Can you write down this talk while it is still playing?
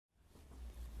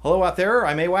Hello out there,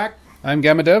 I'm ewhac. I'm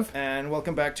gammadev. And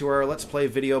welcome back to our Let's Play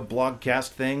video blogcast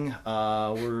thing.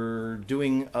 We're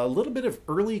doing a little bit of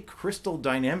early Crystal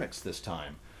Dynamics this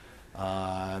time.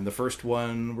 And the first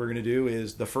one we're going to do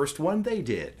is the first one they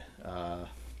did.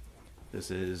 This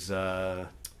is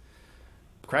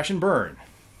Crash and Burn.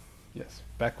 Yes,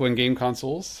 back when game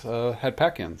consoles had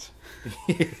pack-ins.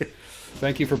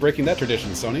 Thank you for breaking that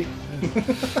tradition, Sony.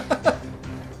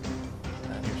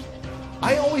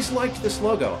 I always liked this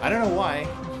logo. I don't know why.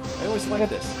 I always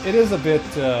liked this. It is a bit...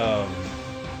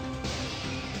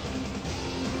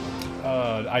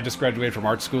 I just graduated from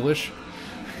art schoolish.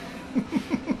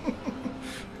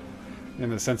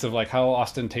 In the sense of like, how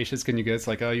ostentatious can you get? It's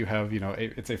like, oh, you have,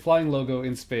 it's a flying logo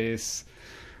in space,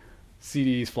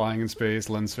 CDs flying in space,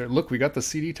 lens flare. Look, we got the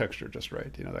CD texture just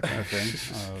right, that kind of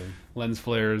thing. Lens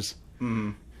flares.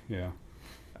 Mm-hmm. Yeah.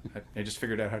 I just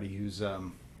figured out how to use...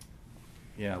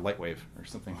 Lightwave or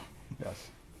something. Yes.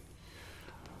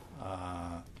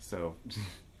 So.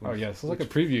 Oh yes, let's look at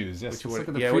previews. Yes, what look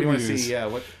at do the previews. you want to see?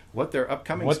 Yeah, what their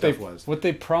upcoming stuff was. What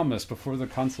they promised before the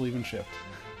console even shipped.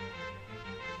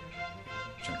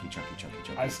 Chunky.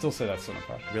 I still say that's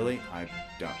Cinepop. Really? I'm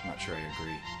not sure I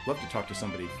agree. Love to talk to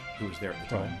somebody who was there at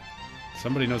the time.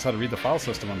 Somebody knows how to read the file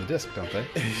system on the disc, don't they?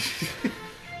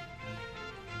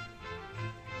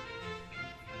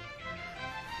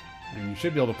 And you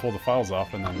should be able to pull the files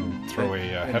off and then throw a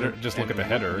header. Just look at the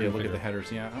header. Yeah, look at the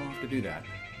headers. Yeah, I don't have to do that.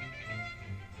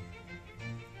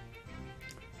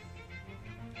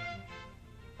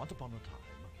 Once upon a time,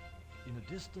 in a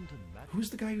distant and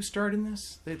who's the guy who starred in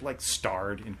this? They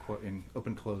starred in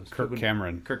open close. Kirk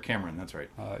Cameron. Kirk Cameron. That's right.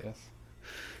 Yes.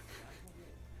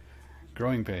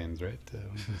 Growing Pains, right?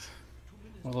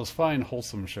 One of those fine,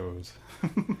 wholesome shows.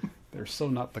 They're so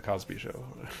not the Cosby Show.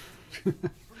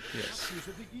 Yes.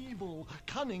 of the evil,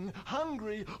 cunning,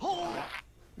 hungry.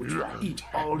 Would you eat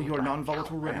all your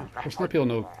non-volatile RAM? Of course, a lot of people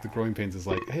know the Growing Pains is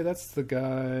like, hey, that's the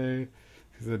guy.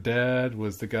 The dad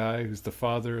was the guy who's the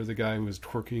father of the guy who was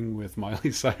twerking with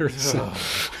Miley Cyrus. Now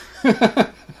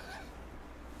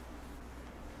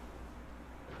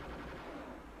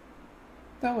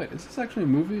wait, is this actually a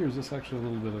movie or is this actually a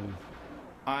little bit of...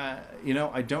 I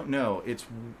don't know.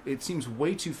 It seems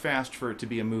way too fast for it to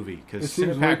be a movie because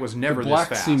Cinepack was never this fast.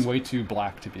 Black seemed way too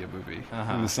black to be a movie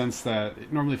in the sense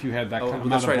that normally if you had that kind of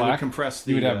amount of black,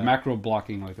 you would have macro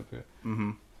blocking like that.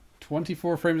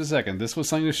 24 frames a second. This was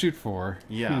something to shoot for.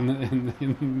 Yeah.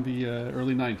 In the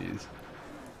early 90s.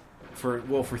 For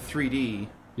 3D.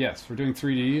 Yes, for doing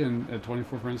 3D and at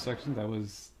 24 frames a second,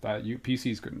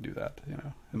 PCs couldn't do that.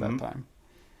 At that time.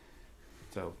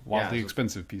 So wildly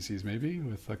expensive PCs, maybe,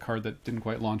 with a card that didn't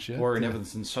quite launch yet. Or an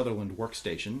Evans and Sutherland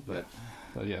workstation, but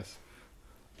yes.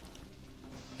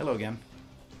 Hello again.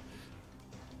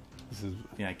 This is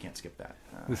I can't skip that.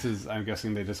 This is. I'm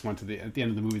guessing they just went to at the end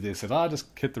of the movie. They said,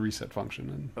 just hit the reset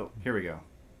function." And here we go.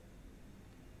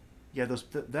 Yeah,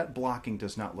 that blocking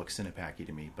does not look Cinepacky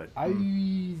to me, but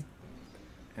then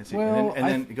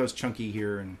it goes chunky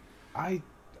here, and I'm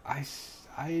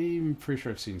pretty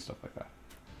sure I've seen stuff like that.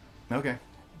 Okay.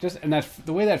 And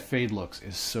the way that fade looks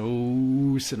is so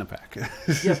Cinepack.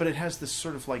 Yeah, but it has this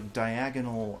sort of like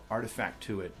diagonal artifact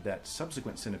to it that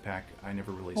subsequent Cinepack I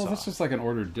never really saw. Well, that's just like an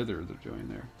ordered dither they're doing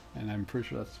there, and I'm pretty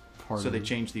sure that's part of it. So they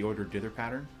changed the ordered dither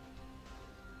pattern?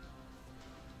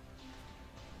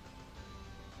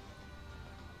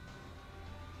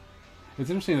 It's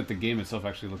interesting that the game itself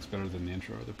actually looks better than the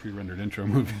intro, the pre-rendered intro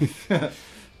movie.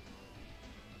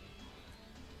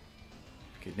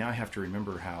 Okay, now I have to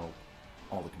remember how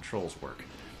all the controls work.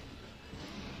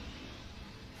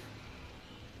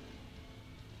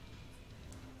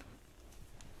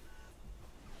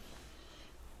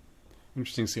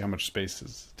 Interesting to see how much space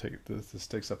this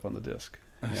takes up on the disc.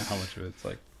 Yeah, how much of it's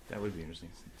like... That would be interesting.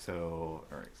 So,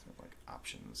 all right, so like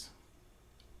options.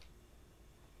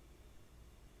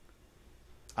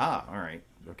 All right.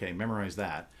 Okay, memorize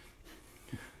that.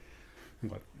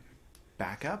 What?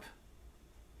 Backup?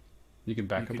 You can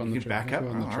back up on the track.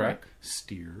 Right.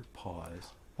 Steer,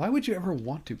 pause. Why would you ever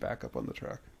want to back up on the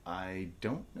track? I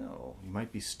don't know. You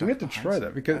might be stuck. We have to try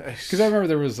that because I remember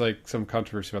there was like some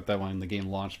controversy about that when the game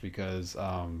launched because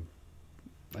I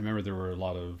remember there were a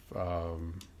lot of I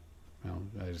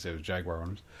just say it was Jaguar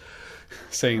owners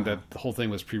saying that the whole thing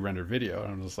was pre-rendered video,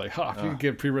 and I was like, if you could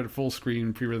get pre-rendered full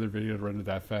screen pre-rendered video to render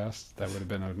that fast, that would have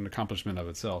been an accomplishment of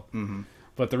itself. Mm-hmm.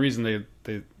 But the reason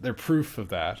they're proof of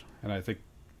that, and I think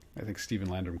Stephen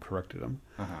Landrum corrected him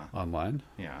online.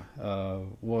 Yeah,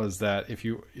 was that if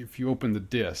you open the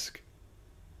disc,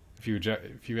 if you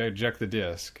eject the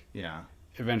disc, yeah,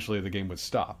 eventually the game would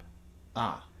stop.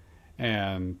 Ah,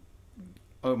 and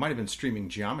Oh, it might have been streaming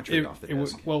geometry off the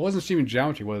disk. Well, it wasn't streaming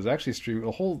geometry. What it was actually streaming,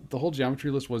 the whole geometry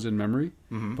list was in memory,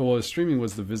 but what was streaming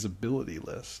was the visibility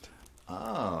list.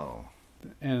 Oh.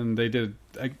 And they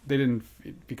didn't,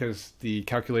 because the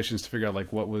calculations to figure out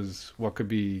like what could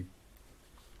be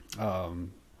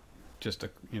just a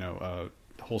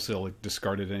wholesale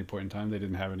discarded at any point in time. They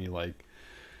didn't have any like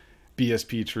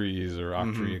BSP trees or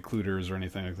octree occluders or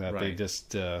anything like that. Right. They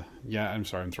just I'm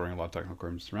sorry, I'm throwing a lot of technical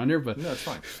terms around here, but no, it's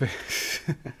fine.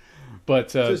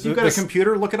 But so you've got a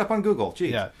computer, look it up on Google.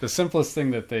 Jeez. Yeah, the simplest thing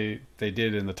that they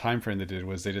did in the time frame they did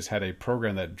was they just had a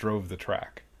program that drove the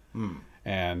track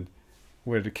and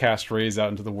would cast rays out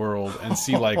into the world and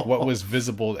see like what was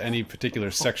visible at any particular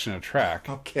section of track.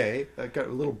 Okay, that got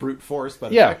a little brute force,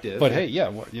 but effective. But hey,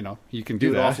 you can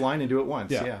do that it offline and do it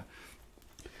once. Yeah.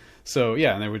 So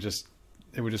and they would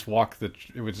just walk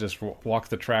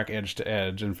the track edge to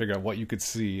edge and figure out what you could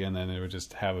see, and then it would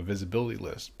just have a visibility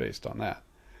list based on that.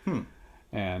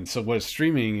 And so what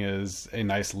streaming is a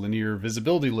nice linear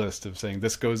visibility list of saying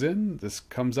this goes in, this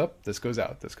comes up, this goes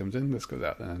out, this comes in, this goes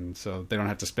out. And so they don't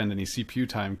have to spend any CPU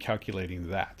time calculating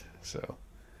that. So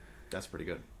that's pretty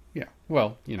good. Yeah.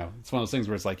 Well, it's one of those things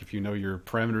where it's like if you know your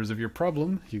parameters of your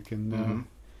problem, you can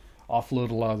offload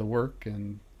a lot of the work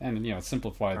and it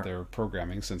simplified their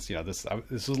programming since this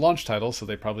was a launch title, so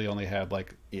they probably only had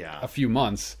like a few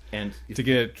months to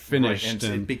get it finished,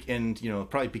 and it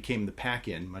probably became the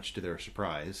pack-in, much to their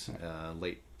surprise,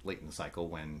 late in the cycle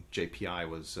when JPI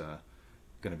was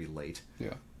going to be late.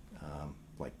 Yeah,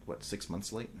 6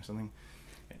 months late or something.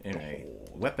 Anyway,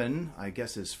 weapon I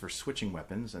guess is for switching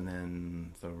weapons, and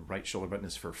then the right shoulder button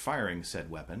is for firing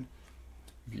said weapon.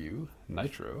 View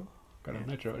nitro. Got a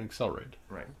nitro and accelerate.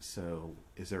 Right. So,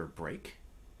 is there a brake?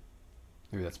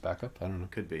 Maybe that's backup. I don't know.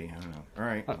 Could be. I don't know. All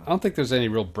right. I don't think there's any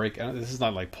real brake. This is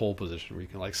not like pole position where you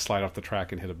can like slide off the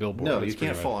track and hit a billboard. No, you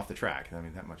can't fall off the track. I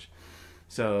mean, that much.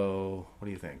 So, what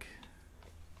do you think?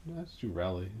 Let's do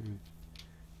rally.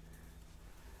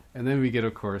 And then we get,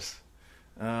 of course,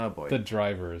 oh boy, the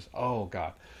drivers. Oh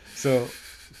god. So.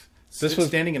 This was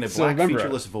standing in a black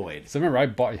featureless void. So remember, I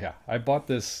bought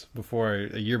this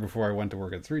a year before I went to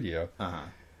work at 3DO,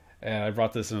 and I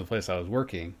brought this in the place I was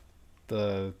working.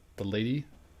 The lady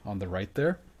on the right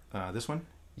there, this one,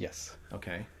 yes,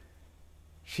 okay.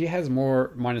 She has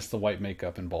more, minus the white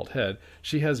makeup and bald head.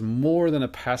 She has more than a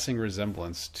passing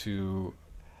resemblance to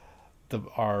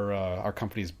our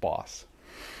company's boss.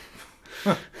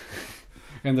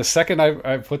 And the second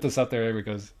I put this out there,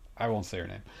 everybody goes, I won't say her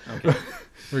name. Okay.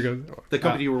 The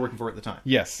company you were working for at the time?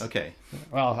 Yes. Okay.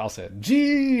 Well, I'll say it.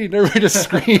 Gene! Everybody just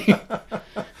screamed.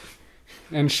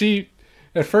 And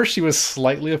at first she was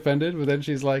slightly offended, but then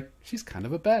she's like, she's kind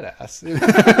of a badass.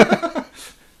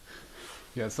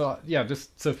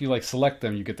 Just so if you like select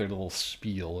them, you get their little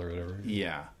spiel or whatever.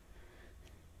 Yeah.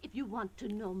 If you want to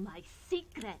know my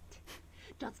secret,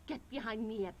 just get behind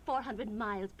me at 400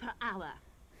 miles per hour.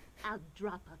 I'll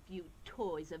drop a few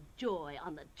toys of joy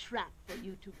on the track for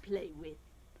you to play with.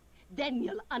 Then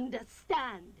you'll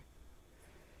understand.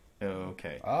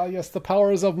 Okay. Ah, yes, the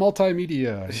powers of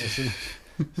multimedia.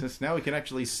 Since now we can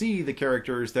actually see the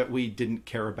characters that we didn't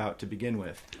care about to begin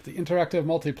with. The interactive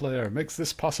multiplayer makes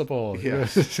this possible.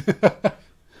 Yes.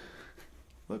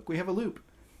 Look, we have a loop.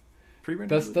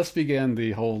 Thus began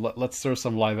the whole, let's throw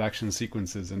some live action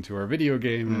sequences into our video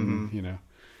game, and,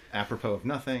 apropos of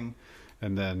nothing.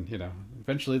 And then,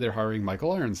 eventually they're hiring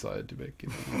Michael Ironside to make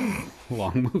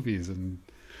long movies, and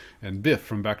Biff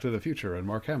from Back to the Future, and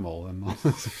Mark Hamill, and all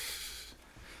this.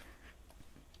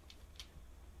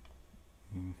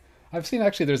 I've seen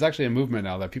there's actually a movement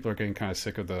now that people are getting kind of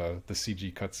sick of the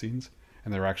CG cutscenes,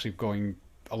 and they're actually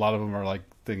a lot of them are like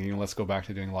thinking, let's go back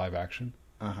to doing live action.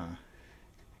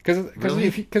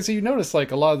 Because you notice like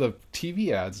a lot of the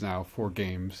TV ads now for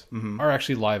games are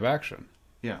actually live action.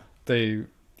 Yeah. They...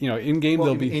 in-game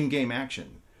they'll be in-game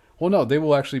action. Well, no, they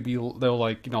will actually be. They'll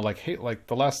like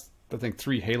the last I think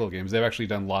 3 Halo games. They've actually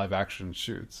done live action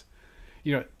shoots.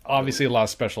 Obviously a lot of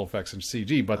special effects and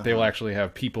CG, but they will actually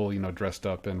have people dressed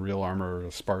up in real armor,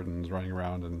 Spartans running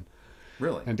around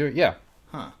and do it. Yeah,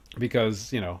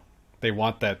 because they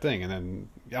want that thing, and then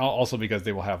also because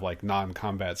they will have like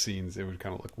non-combat scenes. It would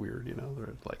kind of look weird,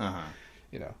 They're like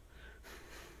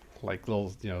like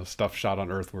little stuff shot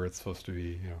on Earth where it's supposed to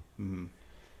be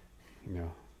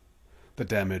the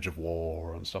damage of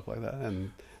war and stuff like that.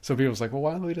 And so people was like, well,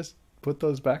 why don't we just put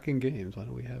those back in games? Why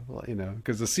don't we have,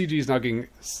 because the CG is now getting,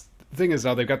 the thing is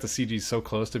now they've got the CG so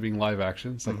close to being live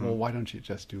action. It's like, well, why don't you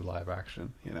just do live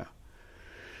action,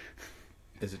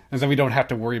 Is it And then we don't have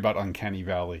to worry about Uncanny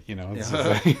Valley, you know. It's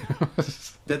just like,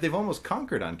 that they've almost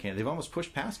conquered Uncanny? They've almost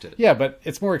pushed past it. yeah, but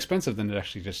it's more expensive than to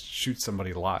actually just shoot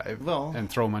somebody live Well, and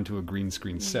throw them onto a green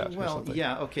screen set or Well, something.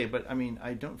 yeah, okay, but I mean,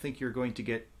 I don't think you're going to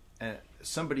get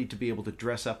somebody to be able to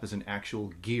dress up as an actual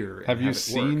gear. And Have you it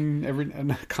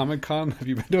seen Comic Con? Have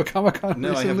you been to a Comic Con No,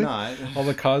 recently? I have not. All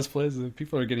the cosplays,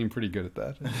 people are getting pretty good at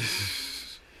that.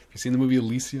 Have you seen the movie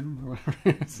Elysium or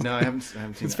whatever? No, I haven't seen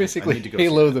It's that. basically I need to go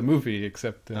Halo see the movie,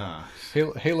 except Ah.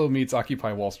 Halo meets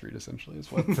Occupy Wall Street, essentially,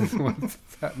 is what, what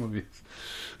that movie is.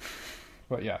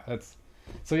 But yeah,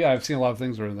 I've seen a lot of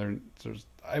things where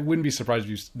I wouldn't be surprised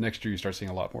if next year you start seeing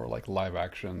a lot more like live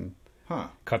action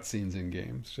cutscenes in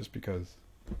games, just because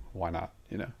why not,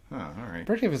 you know? Oh, all right.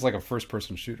 Particularly if it's like a first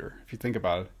person shooter. If you think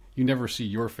about it, you never see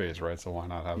your face, right? So why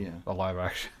not have a live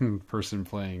action person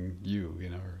playing you, you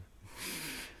know?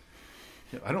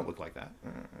 I don't look like that.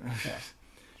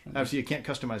 Yeah. So you can't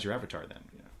customize your avatar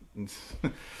then.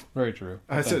 Yeah. Very true.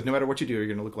 So no matter what you do, you're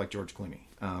going to look like George Clooney.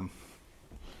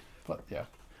 But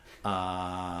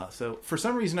yeah. So for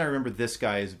some reason, I remember this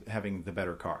guy as having the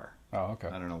better car. Oh, okay.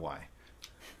 I don't know why.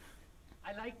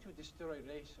 I like to destroy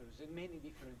racers in many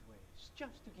different ways,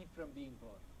 just to keep from being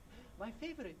bored. My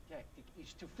favorite tactic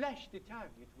is to flash the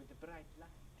target with a bright light,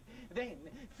 then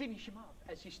finish him off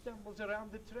as he stumbles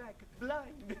around the track,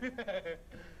 blind.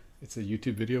 It's a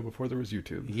YouTube video before there was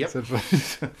YouTube. Yep.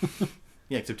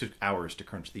 Yeah, except it took hours to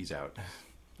crunch these out.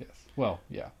 Yes. Well,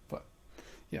 yeah, but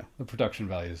yeah, the production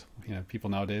values. You know, people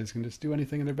nowadays can just do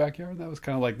anything in their backyard. That was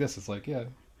kind of like this. It's like, yeah,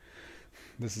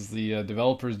 this is the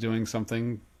developers doing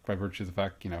something by virtue of the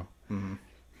fact, you know,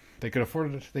 they could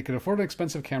afford it. They could afford an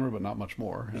expensive camera, but not much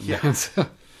more. And Yeah. So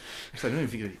I don't even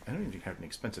think have an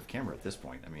expensive camera at this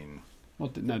point. I mean,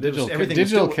 well, no,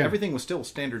 everything was still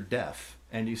standard def,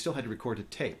 and you still had to record to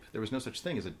tape. There was no such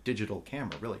thing as a digital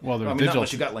camera, really. Well, I mean, not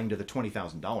unless you got like into the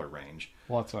 $20,000 range.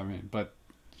 Well, that's what I mean. But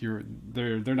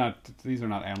they're not. These are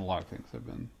not analog things. They've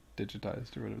been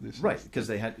digitized or whatever. Right, because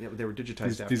they were digitized.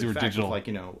 These after were the fact, digital. Like,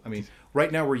 you know, I mean,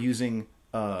 right now we're using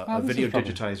a video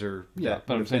digitizer. Yeah,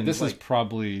 but I'm saying this is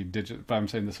probably digital. But I'm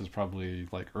saying this is probably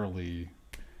like early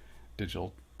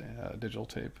digital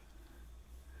tape.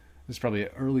 It's probably an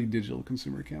early digital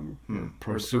consumer camera,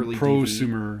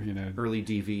 prosumer, you know, early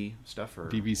DV stuff or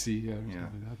DVC, yeah.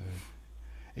 Like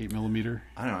that, 8mm.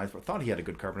 I don't know. I thought he had a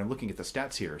good car, but I'm looking at the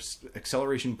stats here.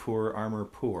 Acceleration poor, armor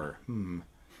poor.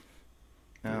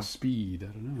 Speed, I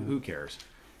don't know. Who cares?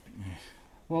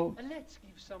 Well,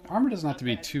 armor doesn't have to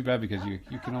be too bad because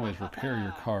you can always repair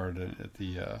your car at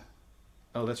the.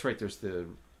 Oh, that's right. There's the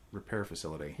repair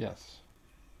facility. Yes.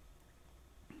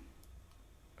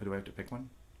 Oh, do I have to pick one?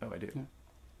 Oh, I do. Yeah.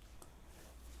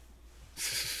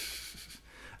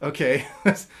 Okay.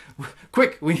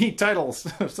 Quick, we need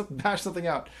titles. Bash something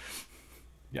out.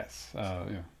 Yes.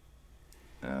 Yeah.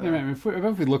 I mean, if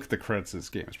we look at the credits of this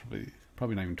game, it's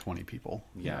probably not even 20 people.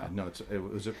 Yeah. No, it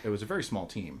was a very small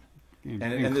team, and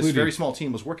Including, this very small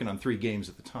team was working on 3 games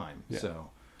at the time. Yeah.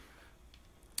 So,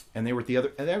 and they were at the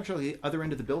other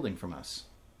end of the building from us.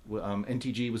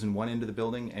 NTG was in one end of the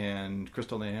building, and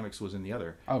Crystal Dynamics was in the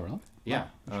other. Oh, really? Yeah,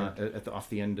 sure. off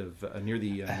the end of near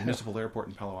the municipal airport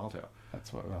in Palo Alto.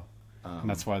 That's why. Well, and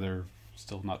that's why they're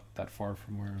still not that far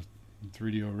from where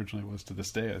 3DO originally was to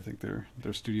this day. I think their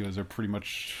studios are pretty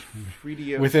much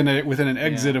 3DO, within an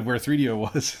exit of where 3DO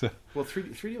was. Well,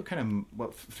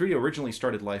 3DO originally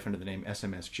started life under the name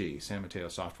SMSG, San Mateo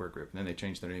Software Group, and then they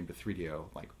changed their name to 3DO.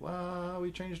 Like, well,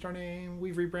 we changed our name,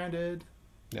 we've rebranded.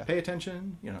 Yeah. Pay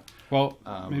attention, you know. Well,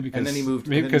 maybe because and then he moved.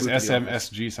 Maybe because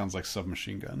SMSG sounds like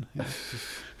submachine gun. Yeah.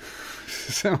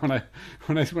 So when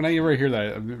I ever hear that,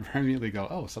 I immediately go,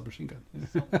 "Oh, submachine gun."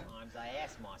 Sometimes I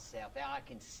ask myself how I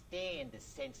can stand the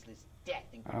senseless death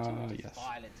and gratuitous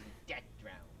violence and death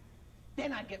drown.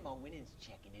 Then I get my winnings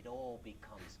check, and it all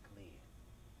becomes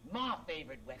clear. My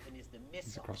favorite weapon is the missile.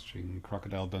 It's across between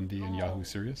Crocodile Dundee and Yahoo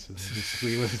Serious. Is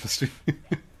basically what the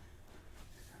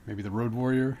maybe the Road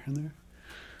Warrior in there.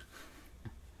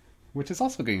 Which is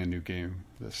also getting a new game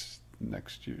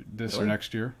next year. Or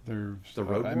next year. There's the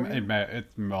Road Warrior?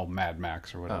 Mad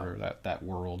Max or whatever. That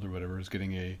world or whatever is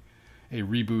getting a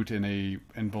reboot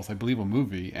in both, I believe, a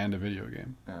movie and a video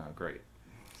game. Oh, great.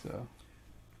 So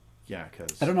yeah,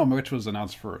 because I don't know which was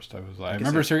announced first. I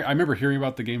remember hearing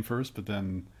about the game first, but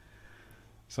then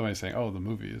somebody saying, "Oh, the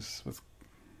movie is with."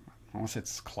 I want to say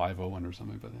it's Clive Owen or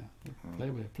something, but yeah. Play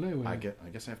with. I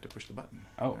guess I have to push the button.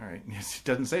 Oh. All right. Yes, it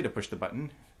doesn't say to push the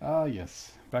button.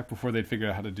 Yes. Back before they'd figured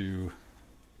out how to do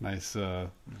nice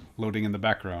loading in the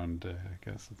background, I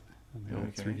guess.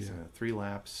 Okay, so 3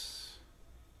 laps.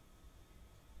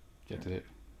 Get it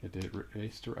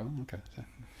raced or... Oh, okay. So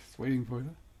it's waiting for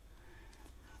you.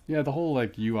 Yeah, the whole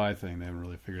like UI thing they haven't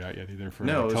really figured out yet either. For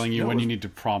No, like, telling you no, when it you was- need to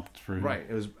prompt for. Right.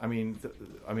 It was. I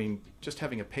mean, just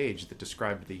having a page that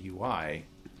described the UI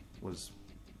was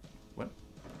what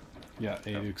Yeah,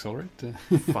 A to accelerate.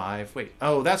 5. Wait.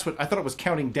 Oh, that's what I thought. It was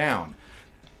counting down.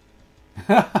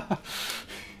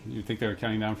 You think they were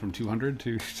counting down from 200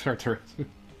 to start to,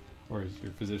 or is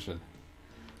your position?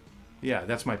 Yeah,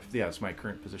 that's my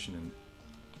current position in.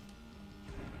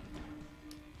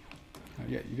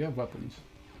 Yeah, you do have weapons.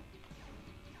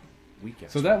 Weak.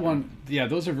 So that one, yeah,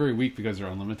 those are very weak because they're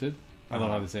unlimited. I love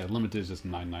how they say unlimited is just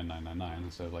 99999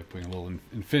 instead of like putting a little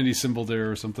infinity symbol there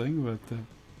or something. But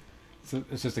so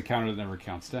it's just a counter that never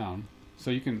counts down. So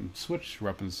you can switch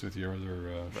weapons with your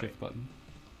other shift button.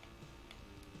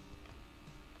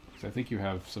 So I think you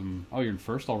have some. Oh, you're in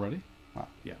first already. Wow.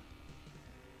 Yeah.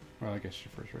 Well, I guess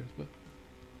your first race, but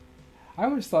I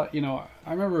always thought, you know,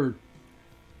 I remember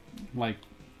like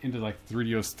into like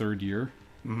 3DO's third year,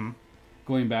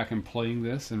 going back and playing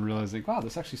this and realizing, wow,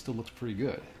 this actually still looks pretty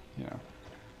good. You know,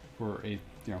 for a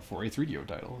 3DO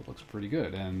title, it looks pretty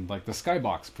good. And like the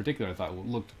skybox, particularly, I thought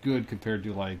looked good compared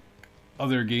to like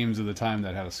other games of the time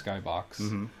that had a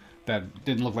skybox that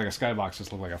didn't look like a skybox,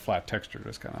 just looked like a flat texture,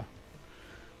 just kind of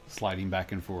sliding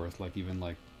back and forth, like even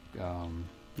like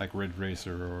Ridge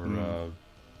Racer or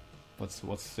what's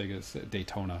Sega's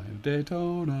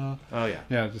Daytona. Oh yeah.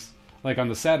 Yeah, just like on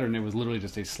the Saturn, it was literally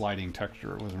just a sliding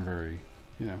texture. It wasn't very,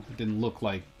 you know, it didn't look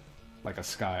like a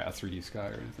 3D sky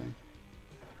or anything.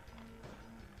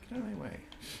 Get out of my way.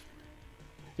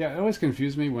 Yeah, it always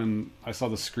confused me when I saw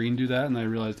the screen do that, and I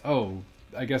realized, oh,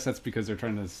 I guess that's because they're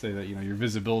trying to say that, you know, your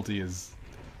visibility is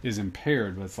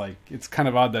impaired. But it's like, it's kind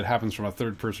of odd that happens from a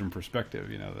third person perspective.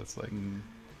 You know, that's like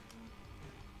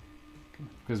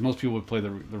because most people would play the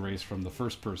race from the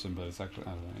first person, but it's actually,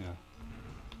 I don't know, yeah.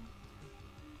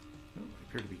 Oh, I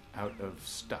appear to be out of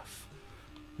stuff.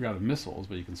 You're out of missiles,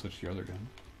 but you can switch to your other gun.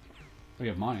 Oh, you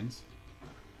have mines.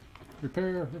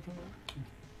 Repair.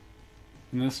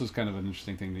 And this was kind of an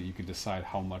interesting thing that you could decide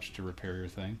how much to repair your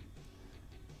thing.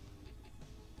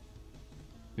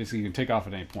 Basically, you can take off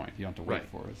at any point. You don't have to wait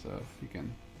for it, so you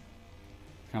can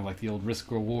kind of like the old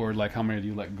risk reward. Like, how many do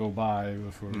you let go by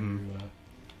before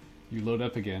you load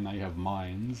up again? Now you have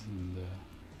mines, and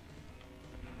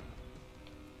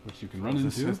which you can run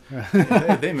into.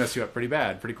 They mess you up pretty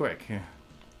bad, pretty quick. Yeah.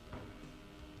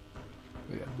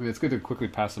 Yeah, it's good to quickly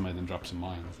pass them and then drop some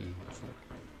mines. You know, it's like...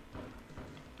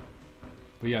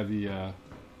 But yeah,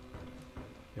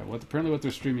 apparently what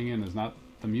they're streaming in is not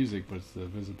the music, but it's the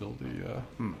visibility.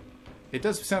 It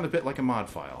does sound a bit like a mod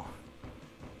file.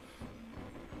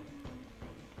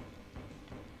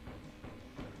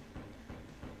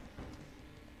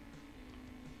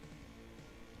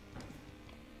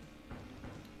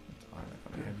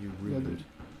 Have you rooted?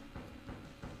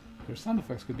 Their sound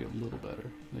effects could be a little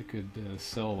better. They could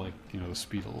sell, like, you know, the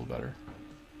speed a little better.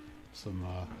 Some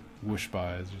whoosh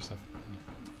buys or stuff.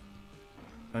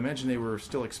 I imagine they were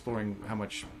still exploring how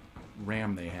much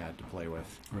RAM they had to play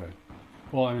with. Right.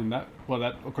 Well, I mean that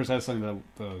of course that's something that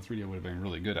the 3D would have been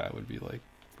really good at. Would be like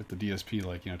with the DSP,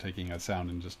 like, you know, taking a sound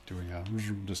and just doing a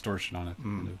distortion on it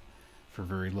for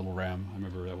very little RAM. I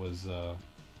remember that was God,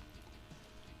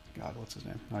 what's his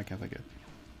name? I can't think of it.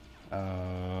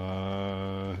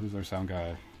 Who's our sound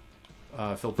guy?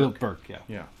 Phil Burke,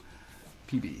 yeah.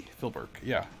 PB, Phil Burke,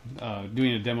 yeah.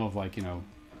 Doing a demo of, like, you know,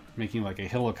 making like a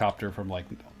helicopter from like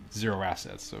 0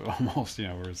 assets. So almost, you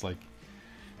know, where it's like,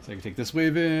 so you take this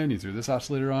wave in, you threw this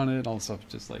oscillator on it, all the stuff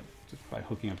just by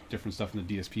hooking up different stuff in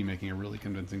the DSP, making a really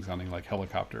convincing sounding like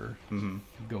helicopter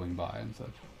going by and such.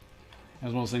 And it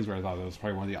was one of those things where I thought that was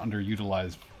probably one of the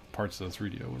underutilized parts of the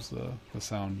 3DO was the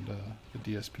sound, the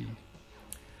DSP.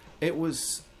 It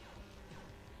was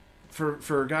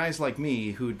for guys like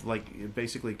me who'd like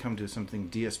basically come to something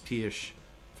DSP-ish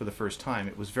for the first time.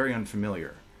 It was very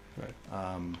unfamiliar, Right.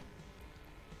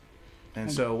 and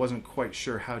so I wasn't quite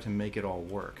sure how to make it all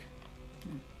work.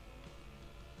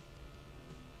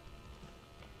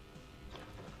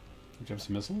 Did you have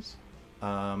some missiles?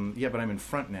 Yeah, but I'm in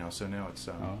front now, so now it's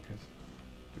Oh, okay.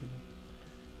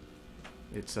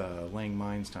 it's laying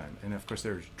mines time, and of course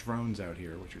there's drones out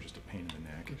here, which are just a pain in the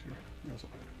neck.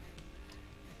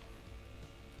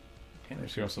 And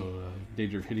There's also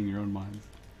danger of hitting your own mines.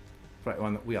 Right,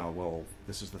 well,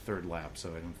 this is the third lap, so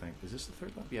I don't think... Is this the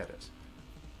third lap? Yeah, it is.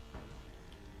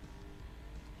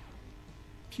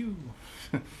 Pew!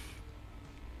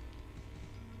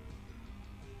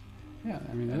 Yeah,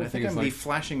 I mean, And I think I'm like, the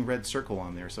flashing red circle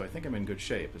on there, so I think I'm in good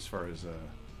shape as far as... And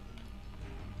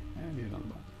get on the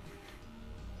bottom.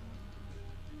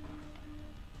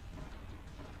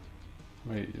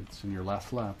 Wait, it's in your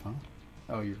last lap, huh?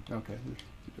 Oh, you're okay. You're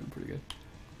doing pretty good.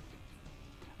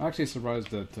 I'm actually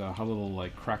surprised at how little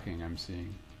like cracking I'm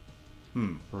seeing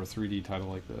for a 3D title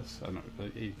like this. I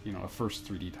don't know, a first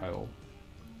 3D title.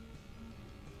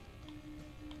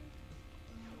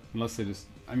 Unless they just,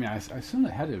 I mean, I assume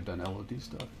they had to have done LOD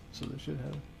stuff, so they should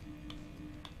have.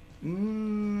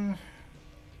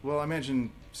 Well, I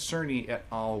imagine Cerny et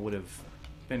al. Would have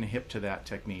been hip to that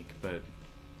technique, but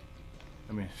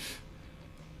I mean,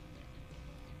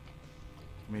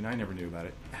 I never knew about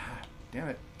it. Damn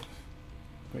it.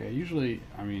 But yeah, usually,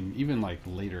 I mean, even like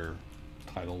later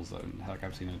titles, like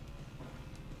I've seen it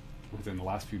within the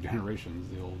last few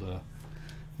generations, the old,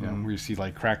 where you see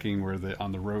like cracking where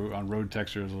on road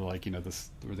textures, like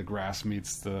where the grass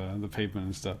meets the pavement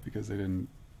and stuff because they didn't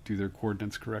do their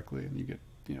coordinates correctly, and you get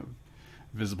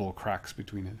visible cracks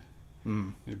between it.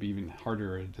 It'd be even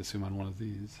harder, I'd assume, on one of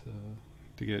these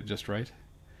to get it just right,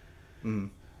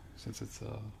 since it's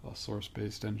a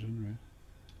source-based engine, right?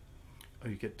 Oh,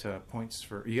 you get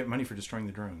you get money for destroying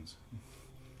the drones.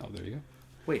 Oh, there you go.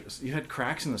 Wait, so you had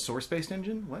cracks in the source-based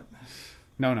engine? What?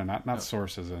 No, not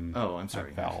source as in. Oh, I'm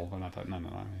sorry. Valve. I'm not. No. I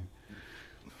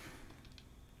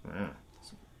mean,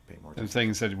 pay more I'm saying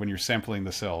instead when you're sampling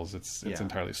the cells, it's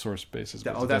entirely source-based as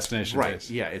opposed to that's destination-based.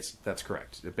 Right. Yeah, that's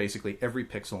correct. Basically, every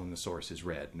pixel in the source is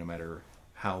red, no matter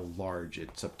how large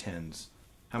it subtends,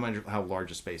 how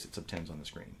large a space it subtends on the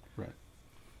screen. Right.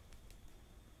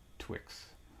 Twix.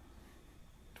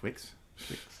 Twix?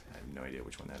 I have no idea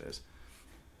which one that is.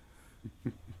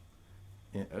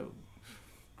 Oh.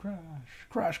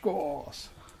 Crash course.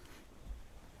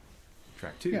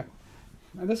 Track 2. Yeah.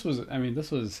 And this was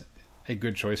a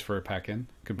good choice for a pack-in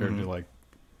compared to like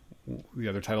the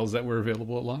other titles that were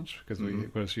available at launch. Because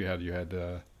what else you had? You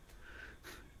had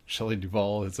Shelley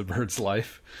Duvall, It's a Bird's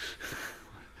Life.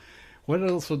 What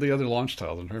else were the other launch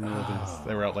titles? I'm trying to remember things.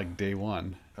 They were out like day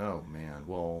one. Oh man,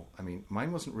 well, I mean,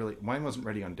 mine wasn't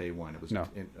ready on day one. It was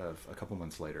a couple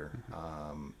months later.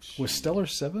 Was Stellar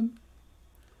 7?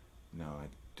 No, I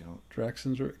don't.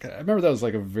 Draxon's. I remember that was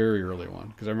like a very early one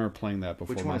because I remember playing that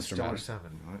before. Which one is Monster Stellar Mash.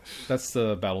 7? That's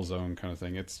the Battlezone kind of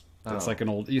thing. It's like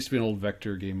it used to be an old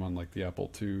vector game on like the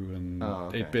Apple II and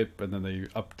 8-bit, but then they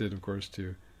upped it, of course,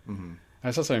 to. I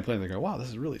saw somebody playing. They go, "Wow, this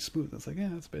is really smooth." It's like, yeah,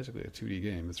 it's basically a 2D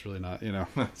game. It's really not,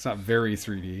 it's not very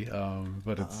 3D,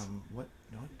 but it's. What?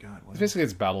 No, God. What basically,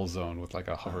 it's Battlezone with like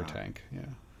a hover tank. Yeah.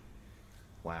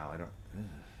 Wow, I don't.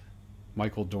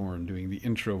 Michael Dorn doing the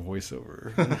intro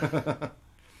voiceover.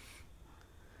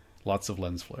 Lots of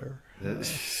lens flare. But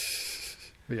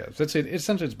yeah, essentially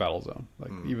it's Battlezone.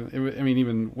 Like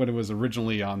even when it was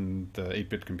originally on the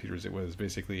 8-bit computers, it was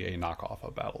basically a knockoff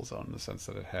of Battlezone in the sense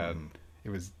that it had. It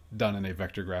was done in a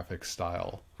vector graphics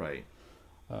style. Right.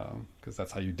 Because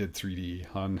that's how you did 3D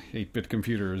on 8-bit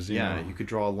computers. You could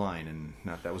draw a line, and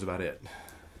that was about it.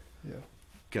 Yeah.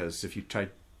 Because if you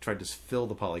tried to fill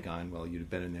the polygon, well, you'd have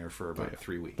been in there for about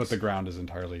 3 weeks. But the ground is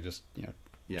entirely just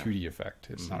 2D effect.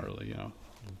 It's not really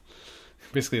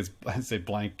Basically, it's a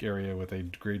blank area with a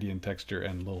gradient texture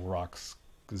and little rocks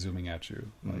zooming at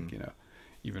you, like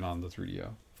even on the 3DO.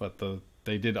 But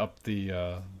they did up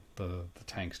the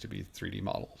tanks to be 3D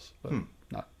models, but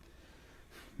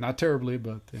not terribly,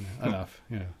 but enough.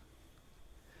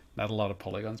 Not a lot of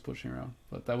polygons pushing around,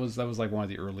 but that was like one of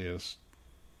the earliest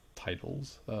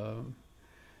titles,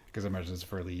 because I imagine it's a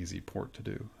fairly easy port to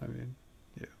do. I mean,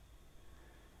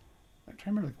 I'm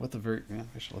trying to remember what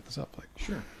I should look this up. Like,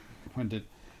 sure. When did?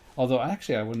 Although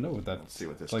actually, I wouldn't know what that. Let's see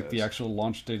what this like does. The actual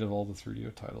launch date of all the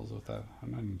 3DO titles with that.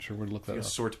 I'm not even sure where to look that up.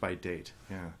 Sort by date.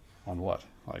 Yeah. On what?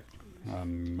 Like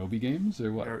on Moby Games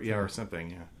or what? Or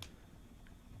something. Yeah.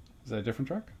 Is that a different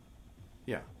track?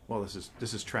 Yeah. Well, this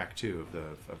is track 2 of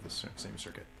the same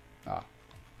circuit. Ah.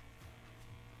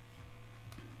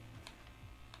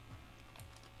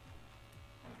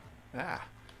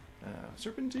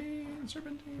 Serpentine.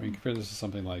 I mean, compare this to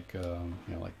something like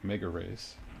like Mega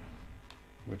Race,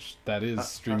 which that is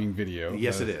streaming video.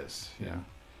 Yes, it is. Yeah.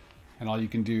 And all you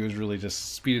can do is really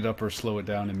just speed it up or slow it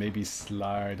down, and maybe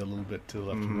slide a little bit to the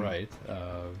left and right.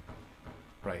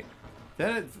 Right.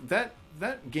 That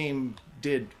game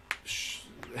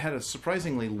had a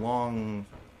surprisingly long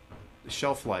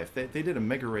shelf life. They did a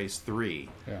Mega Race 3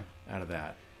 out of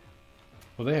that.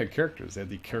 Well, they had characters. They had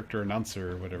the character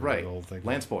announcer, or whatever. Right. The old thing.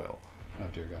 Lance Boyle. Oh,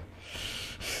 dear God.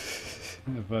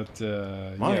 But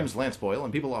my name's Lance Boyle,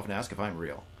 and people often ask if I'm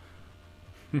real.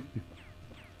 But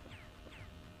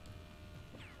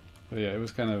yeah, it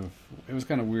was kind of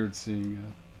weird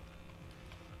seeing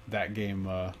that game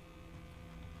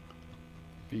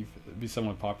be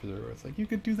somewhat popular. Where it's like you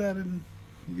could do that, and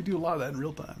you could do a lot of that in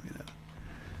real time.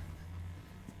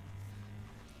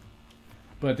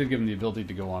 But it did give them the ability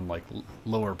to go on like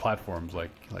lower platforms like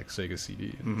Sega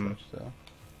CD and such. So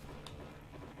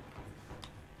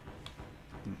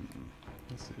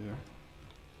let's see here.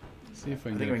 See if I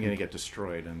think I'm going to get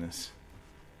destroyed on this.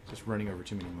 Just running over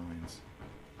too many mines.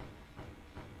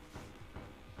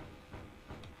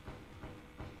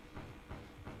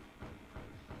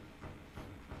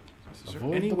 Is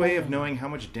there any way of knowing how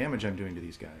much damage I'm doing to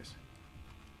these guys?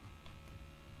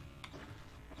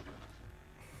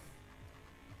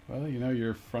 Well, you know,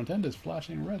 your front end is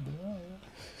flashing red. Oh, yeah.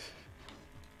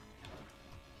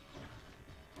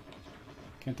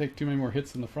 Can't take too many more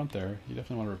hits in the front there. You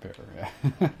definitely want to repair. Yeah.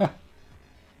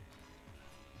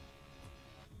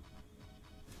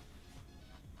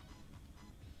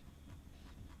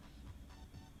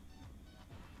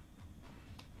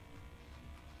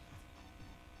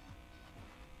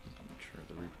 Make sure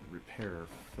the repair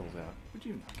fills out. Would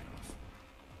you knock it off?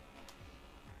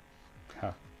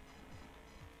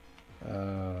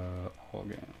 All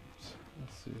games.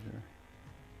 Let's see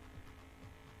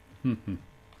here.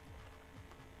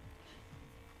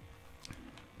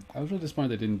 I was really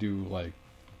disappointed they didn't do like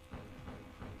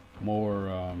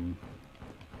more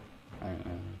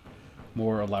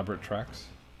more elaborate tracks.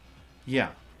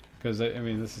 Yeah, because I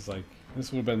mean, this would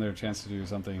have been their chance to do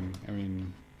something. I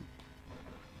mean,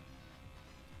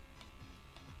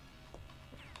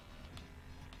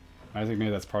 I think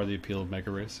maybe that's part of the appeal of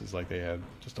Mega Race is like they had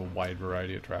just a wide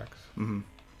variety of tracks. Mm-hmm.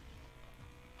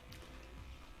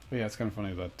 But yeah, it's kind of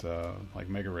funny that like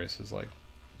Mega Race is like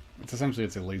it's a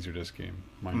Laserdisc game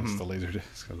minus the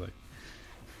Laserdisc. Cause like,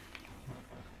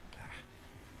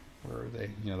 where are they?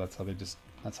 You know, that's how they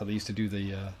used to do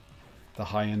the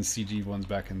high-end CG ones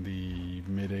back in the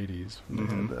mid '80s.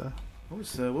 What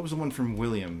was the one from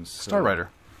Williams? Star Rider.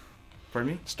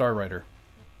 Pardon me? Star Rider.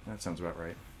 That sounds about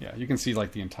right. Yeah, you can see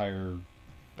like the entire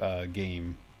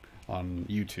game on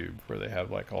YouTube where they have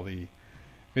like all the.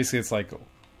 Basically, it's like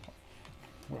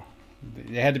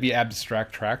they had to be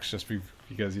abstract tracks just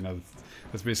because you know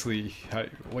that's basically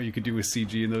what you could do with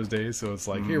CG in those days. So it's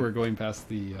like here we're going past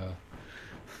the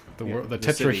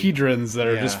tetrahedrons that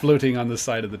are just floating on the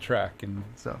side of the track and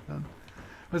stuff.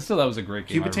 But still, that was a great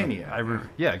game. Cubitania.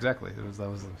 Yeah, exactly. That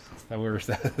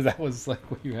was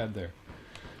like what you had there.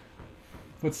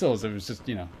 But still, it was just,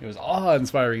 you know, it was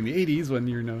awe-inspiring in the 80s when,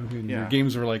 you know, your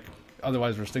games were like,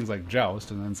 otherwise there's things like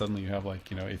Joust, and then suddenly you have like,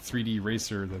 you know, a 3D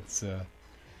racer that's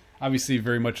obviously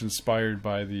very much inspired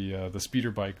by the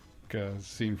speeder bike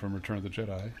scene from Return of the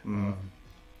Jedi. And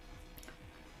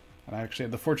I actually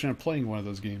had the fortune of playing one of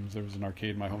those games. There was an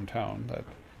arcade in my hometown that,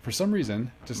 for some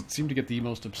reason, just seemed to get the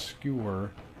most obscure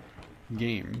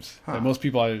games. That most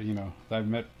people that I've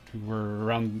met who were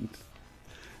around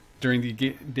during the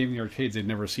day in the arcades, they'd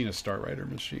never seen a Star Rider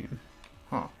machine.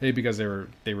 Maybe because they were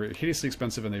hideously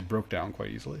expensive and they broke down quite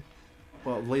easily.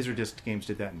 Well, Laserdisc games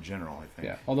did that in general, I think.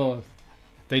 Yeah, although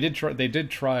they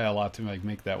did try a lot to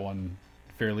make that one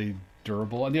fairly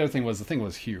durable. And the other thing was the thing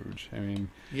was huge. I mean,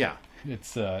 yeah,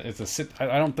 it's a sit.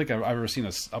 I don't think I've ever seen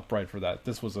a upright for that.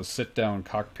 This was a sit down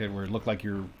cockpit where it looked like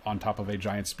you're on top of a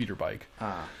giant speeder bike.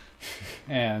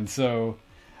 And so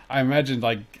I imagined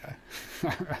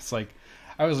it's like.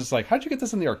 I was just like, how'd you get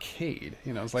this in the arcade?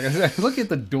 You know, it's like, I was looking at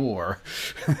the door.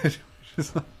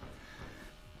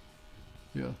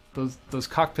 Yeah, those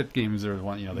cockpit games are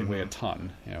one, you know, they weigh a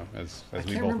ton, you know, as we both know.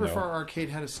 I can't remember if our arcade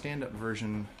had a stand-up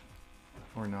version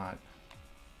or not.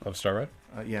 Of Star Red?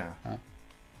 Yeah. I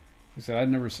said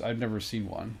I'd never seen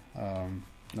one.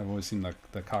 I've always seen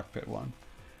the cockpit one.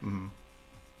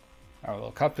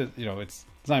 Well, cockpit, you know, it's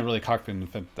not really a cockpit in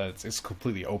the sense that it's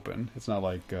completely open. It's not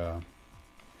like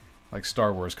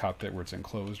Star Wars cockpit where it's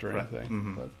enclosed or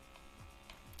anything.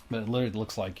 But it literally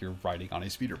looks like you're riding on a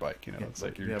speeder bike. You know, it's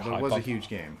like you're. Yeah, but it was a huge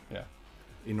game. Yeah,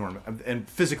 enormous and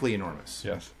physically enormous.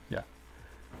 Yes, yeah.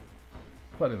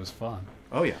 But it was fun.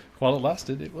 Oh yeah. While it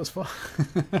lasted, it was fun.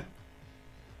 I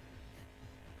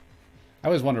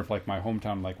always wonder if, like, my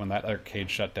hometown, like when that arcade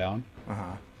shut down,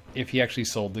 if he actually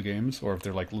sold the games, or if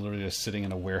they're like literally just sitting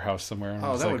in a warehouse somewhere. And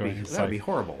that would be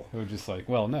horrible. It would just like,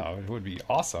 well, no, it would be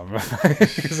awesome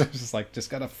because I was just like, just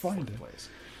gotta find it. Place.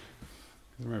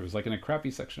 Remember, it was like in a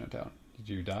crappy section of town. Did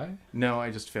you die? No,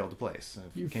 I just failed to place.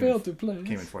 You failed to place.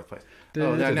 Came in fourth place.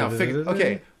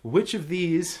 Okay, which of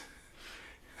these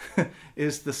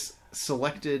is the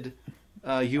selected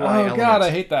UI element? Oh God, I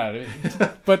hate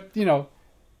that. But you know,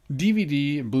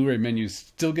 DVD and Blu-ray menus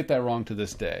still get that wrong to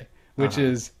this day. Which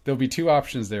is, there'll be two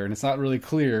options there, and it's not really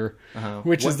clear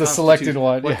which is the selected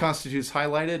one. What constitutes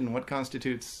highlighted and what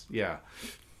constitutes,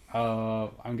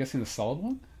 I'm guessing the solid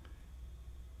one?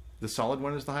 The solid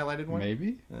one is the highlighted one?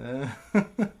 Maybe.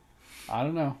 I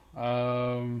don't know.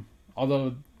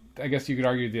 Although, I guess you could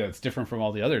argue that it's different from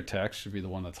all the other text. Should be the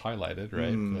one that's highlighted,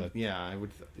 right? But, yeah, I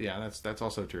would. Yeah, that's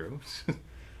also true.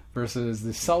 versus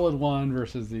the solid one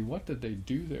versus the what did they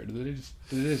do there? Did they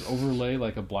just overlay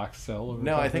like a black cell? Over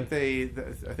No, top I think it?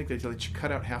 they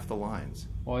cut out half the lines.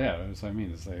 Well, yeah, that's what I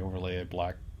mean. Is they overlay a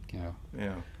black, Yeah.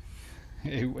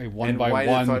 a one And by why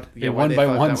they one, thought- yeah, a why one they by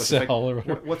thought one that was cell. effective. Or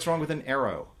whatever. What's wrong with an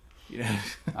arrow?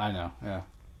 I know. Yeah.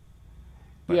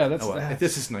 But, Yeah, that's.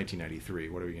 this is 1993.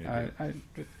 What are we going to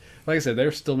do? Like I said,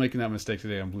 they're still making that mistake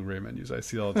today on Blu-ray menus. I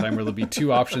see all the time where there'll be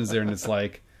two options there, and it's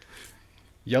like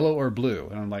yellow or blue,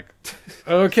 and I'm like,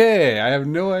 okay, I have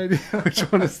no idea which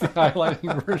one is the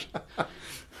highlighting version.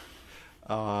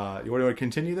 You want to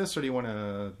continue this, or do you want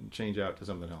to change out to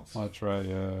something else? I'll try.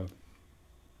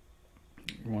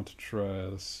 Want to try?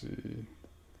 Let's see.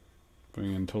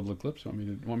 Bring in Total Eclipse. Want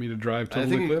me to drive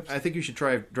Total Eclipse? I think you should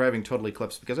try driving Total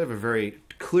Eclipse because I have a very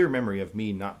clear memory of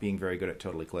me not being very good at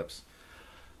Total Eclipse.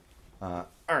 All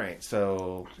right,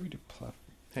 so What do we do?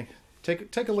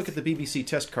 take a look at the BBC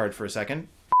test card for a second.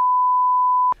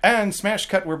 And smash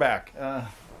cut, we're back.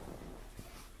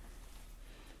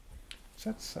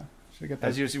 Should I get that?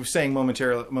 As you were saying a moment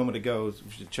ago,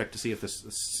 we should check to see if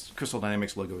this Crystal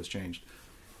Dynamics logo has changed.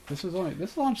 This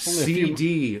launched only a few.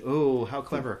 CD. Oh, how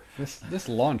clever! This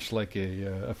launched like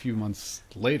a few months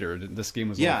later. This game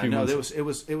was only a few months. It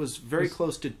was very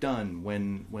close to done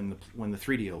when the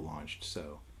 3DO launched.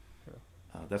 So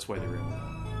that's why they were able to.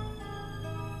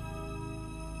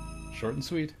 Short and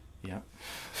sweet. Yeah.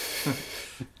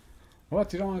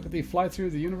 What? You don't want to fly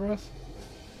through the universe?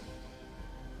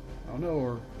 Oh no,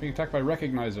 we're being attacked by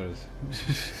recognizers.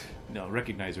 No,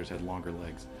 recognizers had longer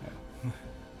legs.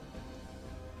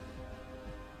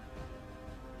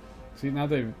 See, now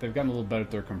they've gotten a little better at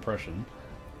their compression.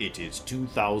 It is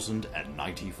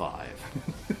 2095.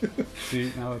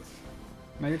 See, now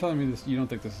you're telling me this. You don't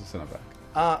think this is Cinepack?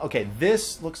 Okay,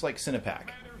 this looks like Cinepack.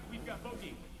 We've got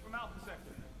bogey from Alpha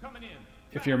Sector coming in.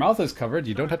 If your mouth is covered,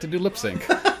 you don't have to do lip sync.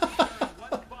 150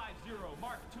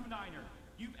 Mark 29er.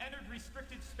 You've entered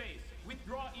restricted space.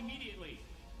 Withdraw immediately.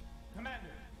 Commander,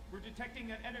 we're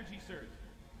detecting an energy surge.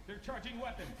 They're charging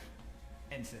weapons.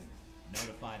 Ensign,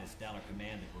 notify the Stellar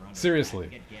Command that we're under Seriously,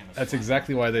 attack. Get Gamma that's Squad.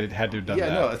 exactly why they had to have done that.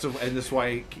 Yeah, no, and that's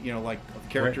why like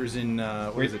characters in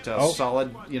what is it?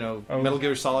 Solid, Metal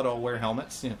Gear Solid all wear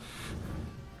helmets. Yeah.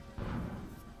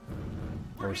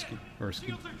 Orsky.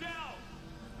 Shields are down.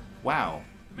 Wow,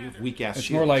 you have weak ass. It's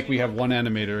more like we have one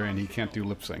animator and he can't do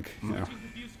lip sync. You know? Switching to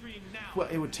view screen now. Well,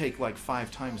 it would take like 5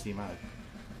 times the amount.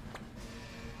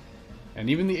 And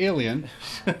even the alien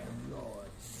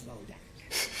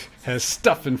has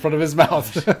stuff in front of his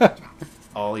mouth.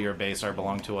 All your base are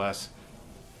belong to us.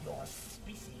 Your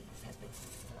species has been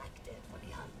selected for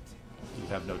the hunt. You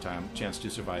have no chance to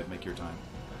survive. Make your time.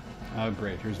 Oh,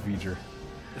 great! Here's V'ger.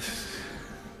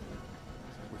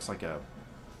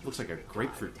 Looks like a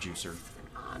grapefruit juicer.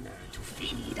 Honor to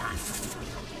feed us.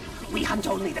 We hunt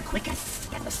only the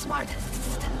quickest and the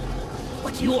smartest.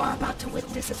 What you are about to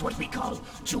witness is what we call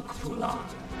juke poulan.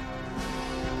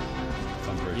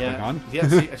 Sounds very Yeah, on. yeah.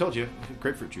 See, I told you,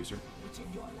 grapefruit juicer. Which in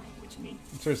your language means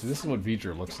Seriously, this is what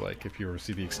V'ger looks like if you were to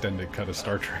see the extended cut of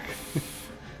Star Trek.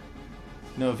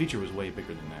 No, V'ger was way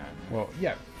bigger than that. Well,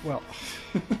 yeah. Well,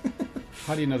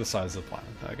 how do you know the size of the planet?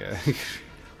 Okay.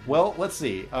 Well, let's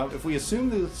see. If we assume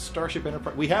the Starship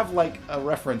Enterprise, we have like a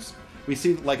reference. We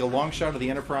see like a long shot of the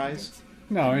Enterprise.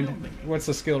 No, I mean, what's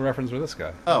the scale reference with this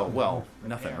guy? Oh well,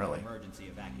 nothing Prepare for really. Emergency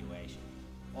evacuation.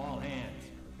 All hands,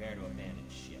 prepare to abandon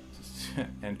ship.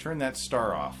 And turn that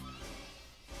star off.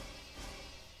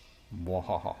 So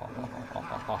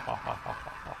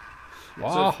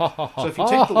if you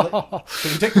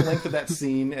take the length of that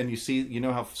scene and you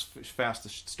know how fast the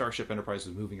Starship Enterprise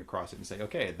is moving across it, and say,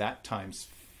 okay, that times,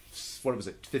 what was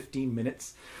it, 15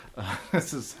 minutes?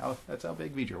 That's how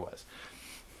big V'ger was.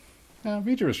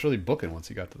 V'ger was really booking once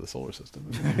he got to the solar system.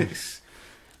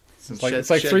 It's like Shed- it's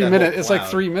like shed 3 that minutes. whole It's like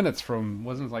cloud. 3 minutes from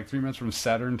wasn't it like 3 minutes from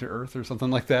Saturn to Earth or something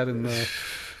like that in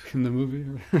the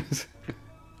movie.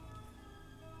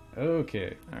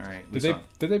 Okay. All right. Did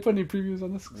they put any previews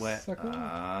on this? sucker?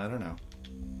 I don't know.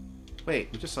 Wait,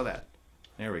 we just saw that.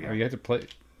 There we go. Oh, you have to play.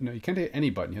 No, you can't hit any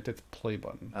button. You have to hit the play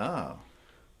button. Oh.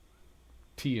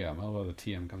 TM. How about the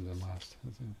TM comes in last?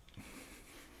 That's it.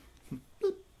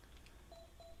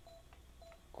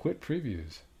 Quit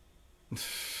previews.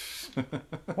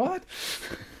 What?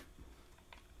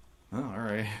 Oh, all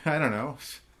right. I don't know.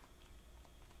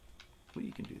 Well,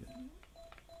 you can do that.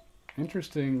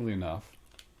 Interestingly enough,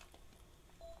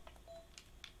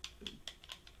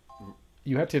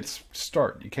 you have to hit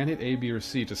start. You can't hit A, B, or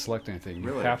C to select anything. You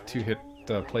Really? have to hit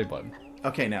the play button.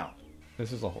 Okay, now.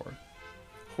 This is a Horde.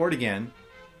 Horde again,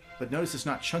 but notice it's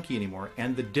not chunky anymore,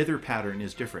 and the dither pattern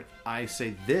is different. I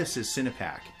say this is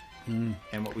Cinepack,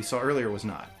 and what we saw earlier was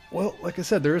not. Well, like I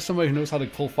said, there is somebody who knows how to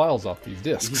pull files off these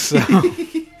discs. So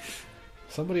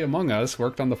somebody among us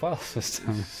worked on the file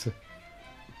system.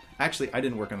 Actually, I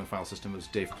didn't work on the file system. It was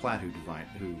Dave Platt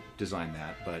who designed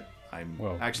that, but I'm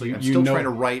I'm still trying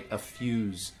to write a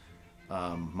Fuse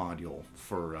module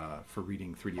for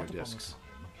reading 3DO discs.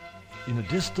 In a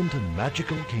distant and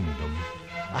magical kingdom,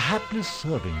 a hapless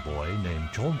serving boy named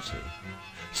Chauncey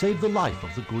saved the life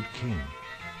of the good king,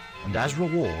 and as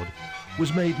reward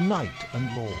was made knight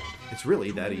and lord. It's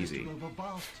really that easy. Over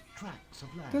vast tracts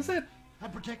of land, Does it?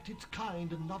 and protect its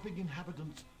kind and loving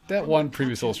inhabitants. That one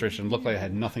previous illustration looked like it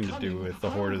had nothing to do with the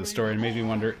Horde of the story, and made me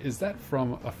wonder, is that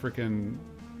from a freaking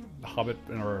Hobbit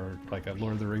or like a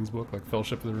Lord of the Rings book, like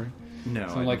Fellowship of the Ring? No.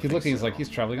 So like he's looking, he's like he's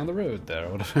traveling on the road there,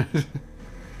 or whatever.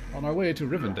 On our way to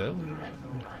Rivendell.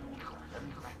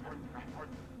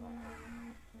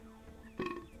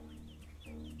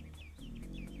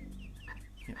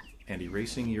 Yeah. And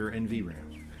erasing your NV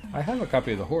RAM. I have a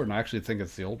copy of the Horde, and I actually think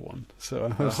it's the old one. So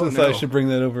I Oh, thought I should bring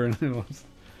that over. And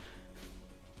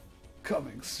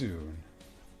coming soon.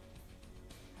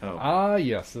 Oh. Ah,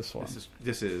 yes, this one.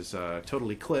 This is Total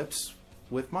Eclipse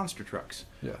with monster trucks.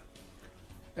 Yeah.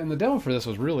 And the demo for this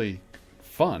was really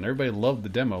fun. Everybody loved the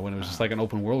demo when it was just like an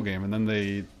open world game, and then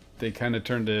they kind of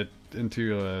turned it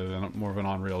into more of an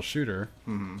on-rail shooter.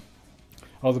 Mm-hmm.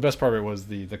 Oh, the best part of it was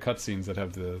the cutscenes that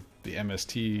have the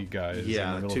MST guys.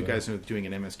 Yeah, the two guys doing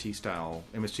an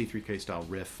MST3K style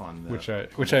riff on the...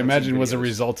 Which I imagine was a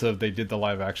result of they did the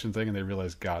live action thing and they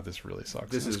realized, God, this really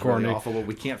sucks. This is corny. really awful, but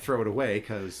we can't throw it away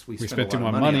because we spent too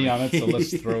much money on it, so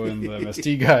let's throw in the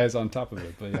MST guys on top of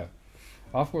it. But yeah,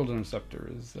 Off-World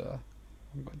Interceptor is...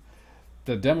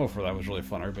 the demo for that was really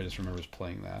fun. Everybody just remembers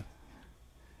playing that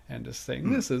and just saying,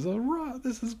 "This is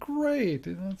great."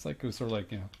 You know, it's like it was sort of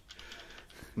like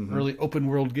early open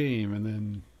world game, and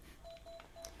then.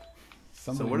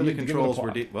 So what are the controls?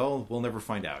 Well, we'll never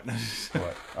find out.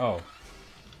 What? Oh.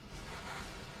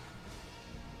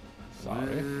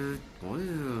 Sorry.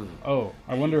 Oh,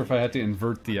 I wonder if I had to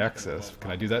invert the axis.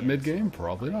 Can I do that mid game?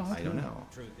 Probably not. I don't know.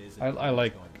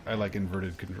 I like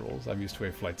inverted controls. I'm used to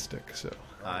a flight stick, so.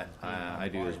 I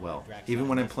do as well. Even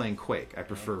when I'm playing Quake, I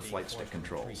prefer flight stick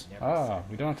controls. Ah,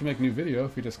 we don't have to make new video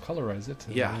if we just colorize it.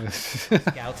 Yeah.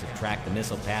 Scouts have tracked the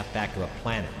missile path back to a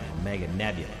planet named Mega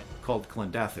Nebula. Called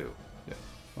Kdenlive. Yeah.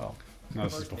 Well, no,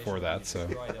 this is before that, so.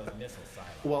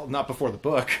 Well, not before the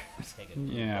book.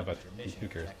 Yeah, but who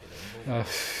cares?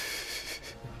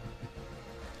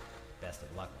 Best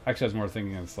of luck. Actually, I was more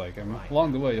thinking it's like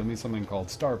along the way you'll meet something called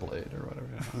Starblade or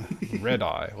whatever. Red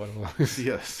Eye.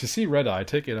 Yes. To see Red Eye,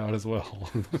 take it out as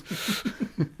well.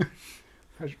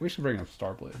 We should bring up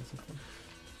Starblade.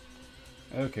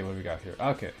 Okay, what do we got here?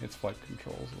 Okay, it's flight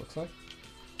controls, it looks like.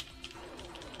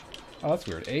 Oh, that's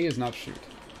weird. A is not shoot.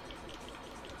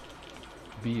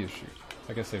 B is shoot.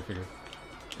 I guess they figured.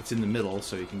 It's in the middle,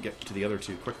 so you can get to the other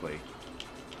two quickly.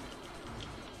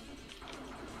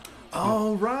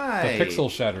 All right. The pixel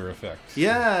shatter effect.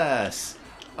 Yes.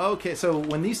 Okay, so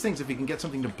when these things, if you can get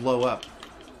something to blow up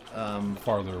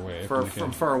farther away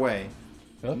from far away,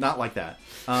 not like that.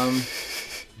 Yeah,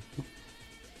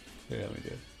 we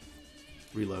did.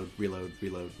 Reload.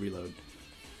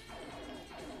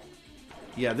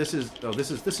 Yeah, this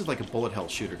is like a bullet hell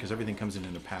shooter because everything comes in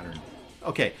a pattern.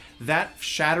 Okay, that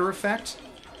shatter effect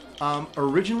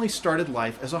originally started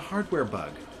life as a hardware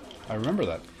bug. I remember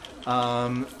that. I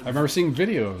remember seeing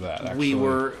video of that. Actually,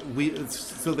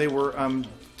 so they were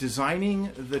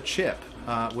designing the chip,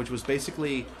 which was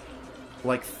basically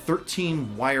like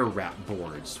 13 wire wrap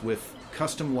boards with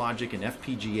custom logic and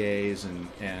FPGAs,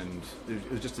 and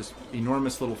it was just this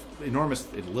enormous little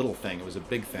thing. It was a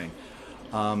big thing.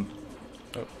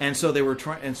 And so they were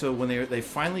trying. And so when they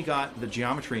finally got the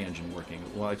geometry engine working,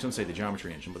 well, I shouldn't say the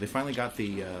geometry engine, but they finally got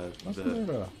the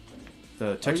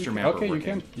texture mapper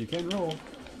working. Okay, you can roll.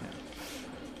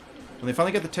 When they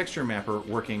finally got the texture mapper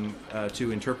working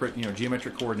to interpret,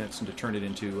 geometric coordinates and to turn it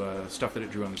into stuff that it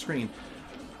drew on the screen,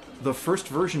 the first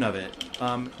version of it,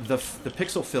 the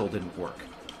pixel fill didn't work,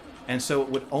 and so it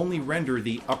would only render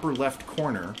the upper left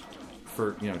corner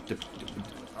for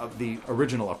the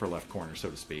original upper left corner, so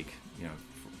to speak.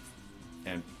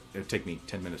 And it would take me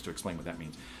 10 minutes to explain what that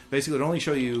means. Basically, it would only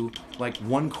show you like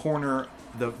one corner,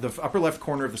 the upper left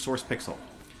corner of the source pixel.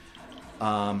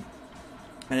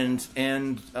 And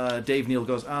Dave Neal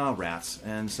goes, oh, rats.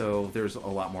 And so there's a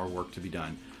lot more work to be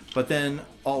done. But then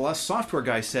all us software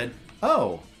guys said,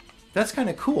 oh, that's kind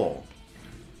of cool.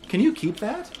 Can you keep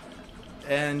that?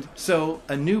 And so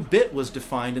a new bit was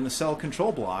defined in the cell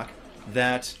control block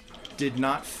that did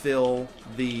not fill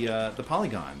the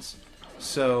polygons.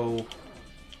 So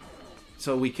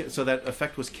that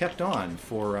effect was kept on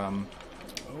for.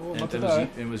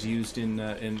 It was used in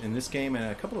this game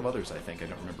and a couple of others. I think I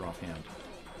don't remember offhand.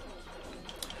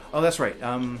 Oh, that's right.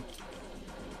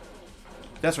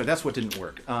 That's right. That's what didn't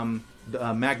work.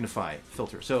 The magnify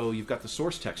filter. So you've got the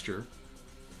source texture.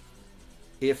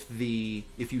 If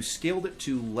you scaled it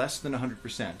to less than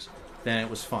 100%, then it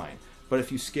was fine. But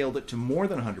if you scaled it to more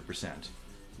than 100%,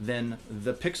 then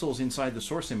the pixels inside the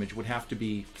source image would have to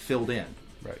be filled in.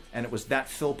 Right. And it was that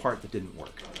fill part that didn't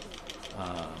work.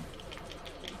 I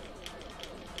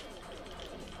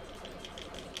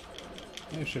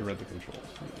should have read the controls.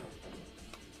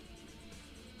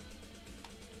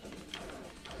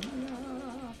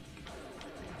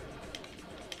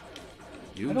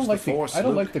 I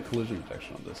don't like the collision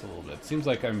detection on this a little bit. It seems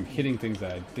like I'm hitting things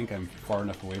that I think I'm far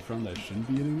enough away from that I shouldn't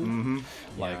be hitting them.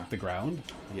 Like the ground.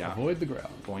 Yeah. Avoid the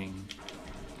ground. Boing.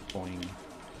 Boing.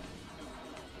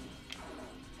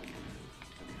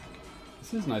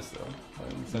 This is nice though,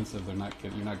 in the sense that you're not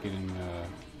getting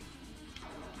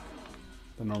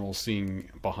the normal seeing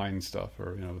behind stuff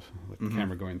or the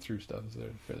camera going through stuff. So they're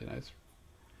fairly nice.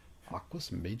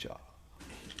 Aquas Major.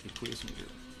 Aquas Major.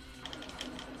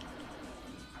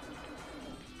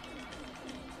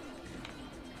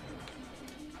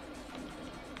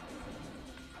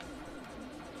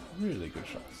 Really good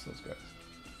shots, those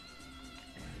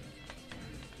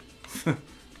guys.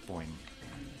 Boing.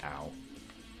 Ow.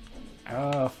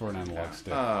 For an analog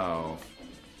stick. Oh.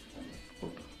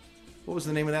 What was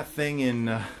the name of that thing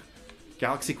in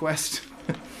Galaxy Quest?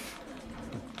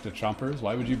 The chompers?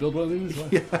 Why would you build one of these?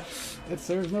 Yeah. It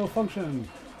serves no function.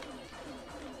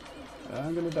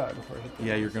 I'm going to die before I hit the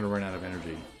Yeah, you're going to run out of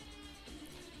energy.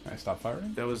 Can I stop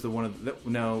firing? That was the one of the...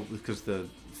 No, because the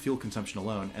fuel consumption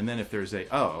alone. And then if there's a...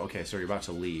 Oh, okay, so you're about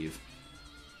to leave.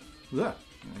 Ugh.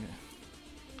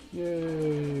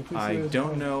 Yay. I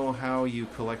don't know how you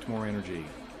collect more energy.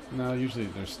 No, usually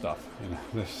there's stuff.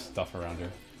 There's stuff around here.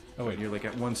 Oh, wait, you're like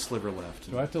at one sliver left.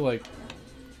 Do I have to like...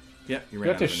 Yeah, you ran out of energy. Do I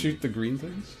have to shoot the green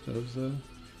things? Those,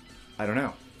 I don't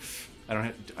know. I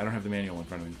don't have the manual in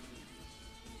front of me.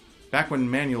 Back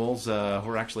when manuals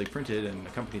were actually printed and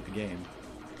accompanied the game.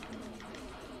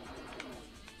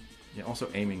 Yeah, also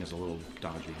aiming is a little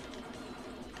dodgy.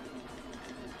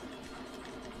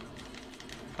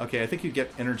 Okay, I think you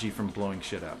get energy from blowing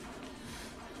shit up.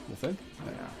 You think?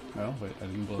 Yeah. Oh, wait, I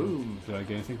didn't blow. Boom. Did I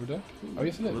get anything for that? Oh,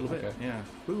 yes, I did. A little bit, yeah.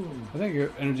 Boom. I think I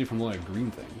get energy from blowing green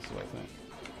things, so I think.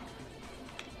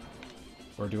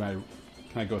 Or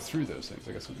can I go through those things?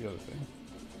 I guess would be the other thing.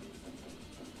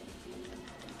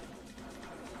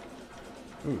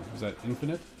 Ooh, is that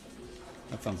infinite?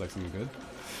 That sounds like something good.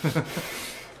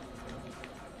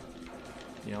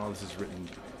 Yeah, all this is written.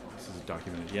 This is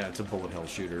documented. Yeah, it's a bullet hell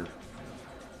shooter.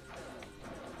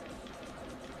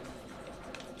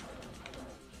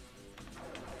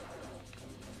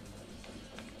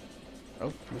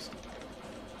 Oh, missed.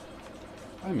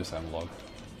 I miss analog.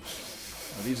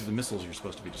 Oh, these are the missiles you're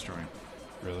supposed to be destroying.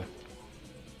 Really?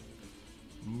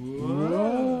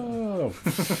 Whoa!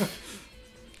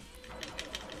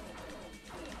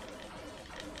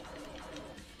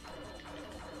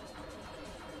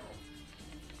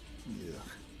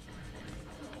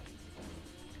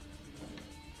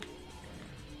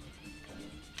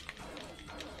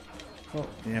 Oh,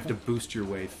 you have to boost your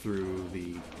way through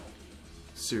the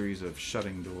series of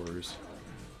shutting doors.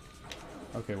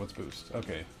 Okay, what's boost?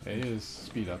 Okay, A is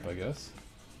speed up, I guess.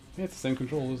 Yeah, it's the same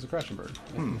control as the crash and burn.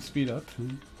 Speed up.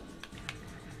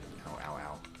 Ow, ow,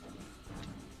 ow.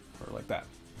 Or like that.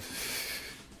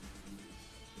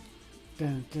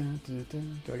 Dun, dun, dun,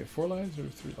 dun. Do I get 4 lives or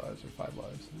 3 lives or 5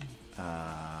 lives?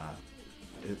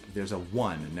 There's a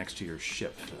 1 next to your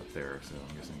ship up there, so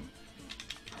I'm guessing...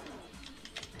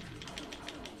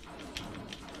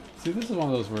 See, this is one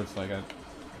of those where it's like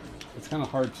it's kind of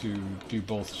hard to do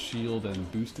both shield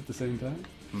and boost at the same time,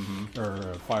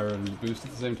 or fire and boost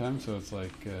at the same time. So it's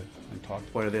like and talk.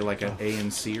 What are they like an A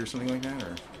and C or something like that,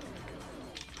 or?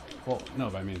 Well,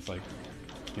 no, but I mean it's like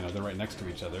they're right next to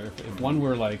each other. If one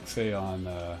were like say on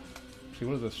actually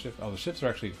what are the ships? Oh, the ships are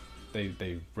actually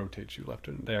they rotate you left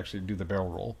and they actually do the barrel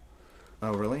roll.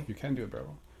 Oh, really? You can do a barrel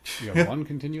roll. You have 1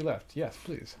 continue left. Yes,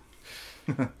 please.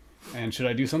 And should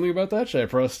I do something about that? Should I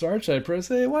press start? Should I press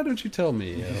A? Why don't you tell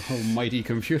me, oh mighty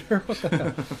computer? What the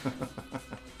hell?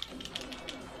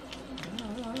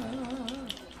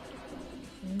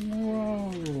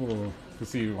 Whoa. You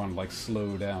see you want to like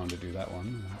slow down to do that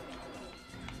one.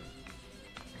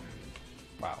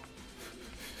 Wow.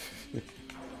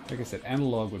 Like I said,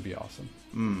 analog would be awesome.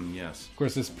 Yes. Of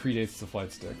course, this predates the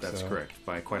flight stick. That's correct,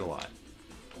 by quite a lot.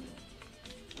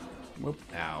 Whoop.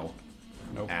 Ow.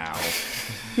 Nope. Ow.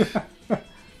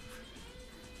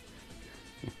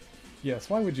 Yes,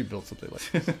 why would you build something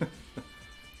like this?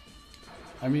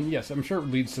 I mean, yes, I'm sure it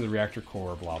leads to the reactor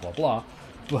core, blah, blah, blah.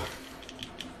 But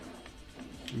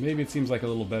maybe it seems like a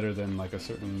little better than like a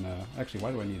certain... actually,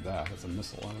 why do I need that? That's a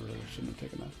missile. I really shouldn't have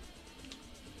taken that.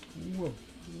 Whoa.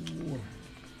 Whoa.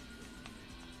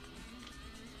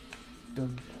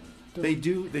 Dun, dun. They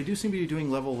do seem to be doing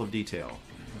level of detail.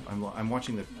 I'm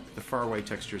watching the far away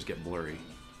textures get blurry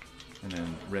and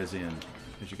then res in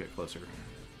as you get closer.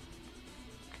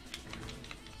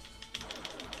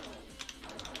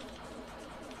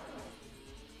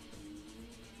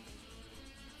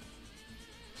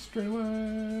 Straight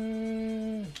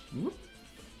away. Whoop.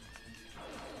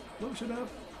 Close it up.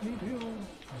 Need heal.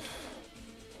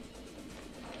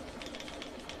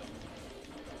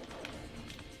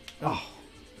 Oh,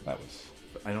 that was...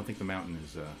 I don't think the mountain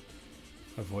is...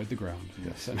 Avoid the ground.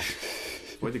 Yes.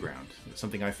 Avoid the ground. It's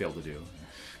something I failed to do.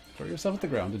 Throw yourself at the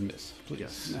ground and miss, please.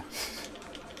 Yes. No.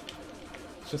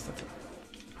 It's just that.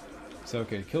 So,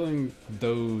 okay, killing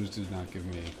those did not give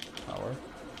me power.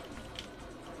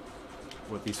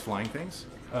 What, these flying things?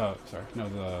 Oh, sorry. No,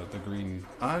 the green...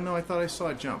 No, I thought I saw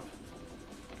it jump.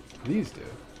 These do.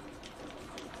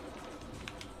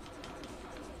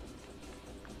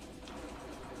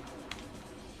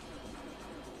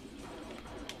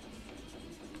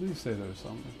 Please say there's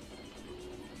something.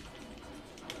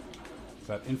 Is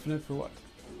that infinite for what?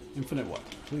 Infinite what?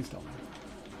 Please tell me.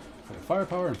 Infinite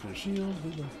firepower, infinite shield.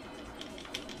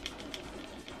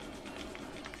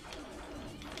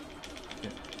 Yeah.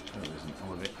 Oh, there's an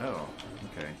elevator. Oh,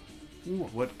 okay. Ooh.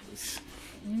 What?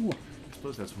 Ooh. I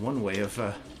suppose that's one way of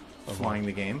flying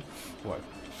the game. What?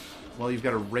 Well, you've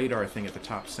got a radar thing at the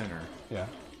top center. Yeah.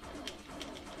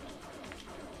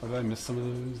 Oh, did I miss some of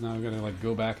those? Now I've got to like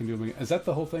go back and do them again. Is that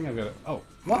the whole thing? I've got to... Oh,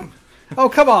 what? Oh,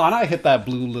 come on! I hit that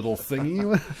blue little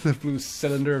thingy. The blue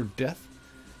cylinder of death.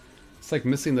 It's like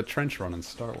missing the trench run in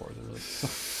Star Wars. It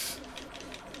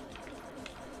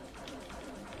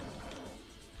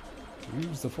really...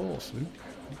 Use the Force, Luke.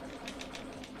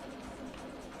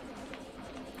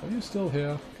 Are you still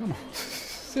here? Come on.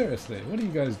 Seriously, what are you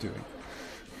guys doing?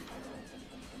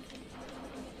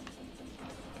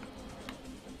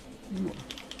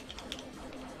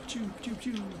 Choo, choo,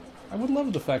 choo. I would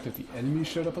love the fact that the enemies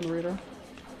showed up on the radar,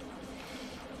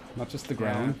 not just the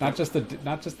ground, not just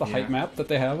the height map that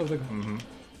they have of the. Mm-hmm.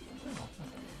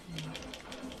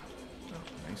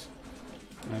 Nice.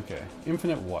 Okay,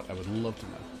 infinite what? I would love to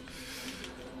know.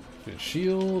 Infinite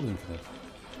shield, infinite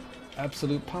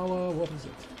absolute power. What is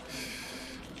it?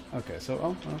 Okay, so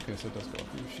okay, so it does go up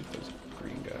when you shoot those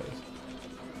green guys.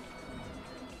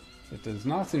 It does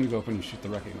not seem to go up when you shoot the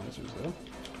recognizers, though.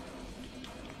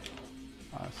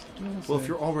 Well, if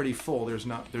you're already full, there's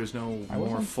no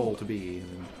more full to be.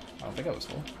 I don't think I was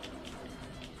full.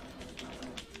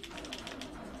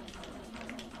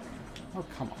 Oh,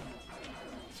 come on.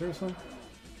 Seriously?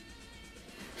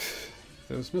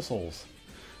 Those missiles.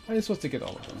 How are you supposed to get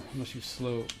all of them? Unless you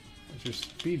slow... Does your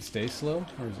speed stay slow?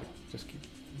 Or is it just keep...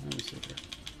 Let me see here.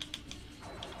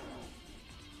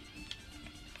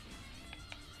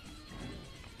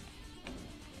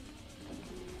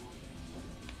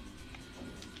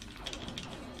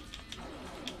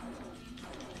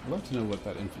 I'd love to know what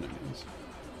that infinite means.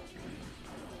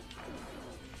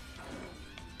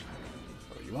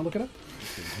 Oh, you want to look it up?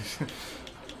 See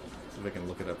if I can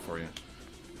look it up for you.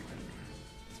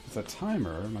 If it's a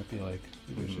timer, it might be like,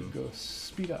 maybe we should go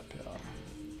speed up. Yeah.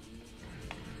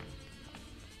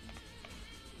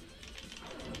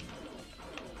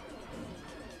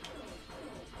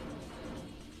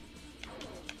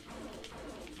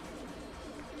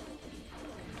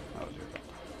 Oh, dear God.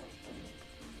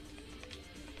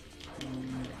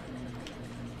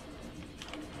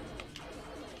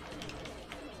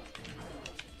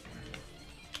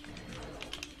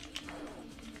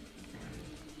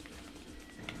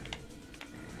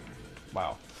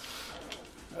 Wow.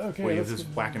 Okay. Wait, is this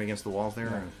whacking against the walls there?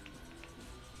 Yeah.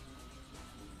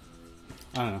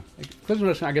 I don't know. Collision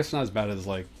Rush, I guess, not as bad as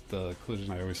like the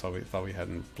collision I always thought we had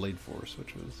in Blade Force,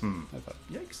 which was I thought.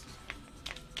 Yikes!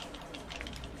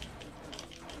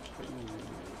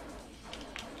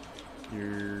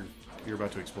 You're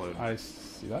about to explode. I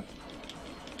see that.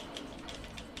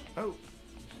 Oh,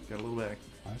 got a little back.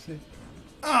 I see.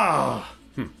 Ah!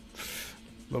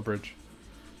 Low bridge.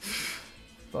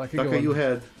 Thought I could Duck go you under.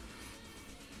 head.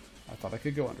 I thought I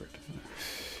could go under it.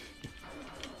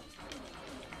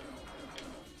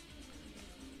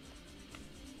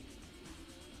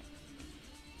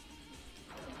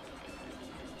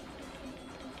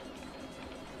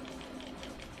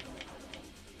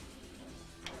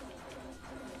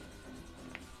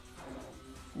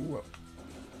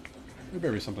 There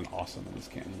better be something awesome in this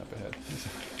canyon up ahead.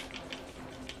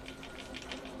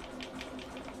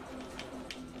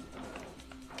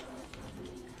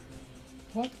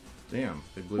 What? Damn,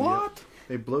 they blew you up.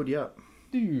 They blowed you up.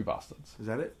 You bastards. Is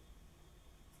that it?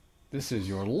 This is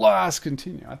your last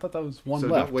continue. I thought that was one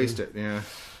left. So don't waste it, yeah.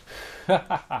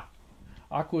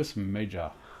 Aquas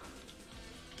Major.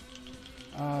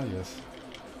 Ah, yes.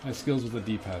 My skills with the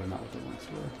D-pad are not what they once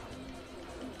were.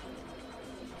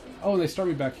 Oh, they start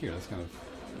me back here. That's kind of...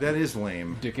 That is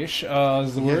lame. Dickish,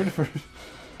 is the word for...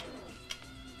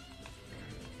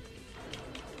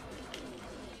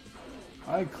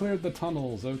 I cleared the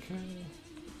tunnels, okay.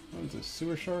 What is this,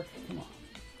 sewer shark? Come on.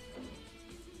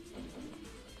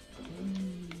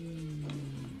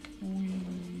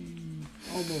 Whee.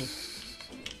 Almost.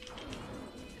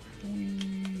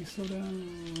 Whee. Slow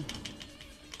down.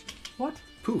 What?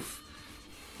 Poof.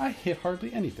 I hit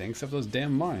hardly anything except those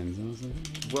damn mines. I was like,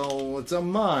 well, it's a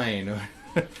mine.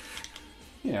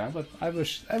 yeah, but I'm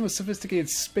a sophisticated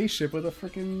spaceship with a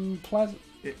freaking plasma.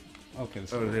 Okay.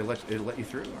 Oh, did they let you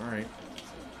through? All right.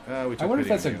 I wonder if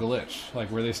that's a glitch, like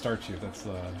where they start you. That's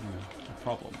a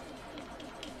problem.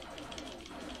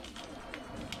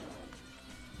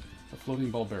 The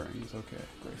floating ball bearings. Okay,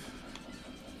 great.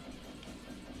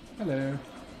 Hello.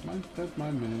 Don't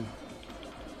mind me.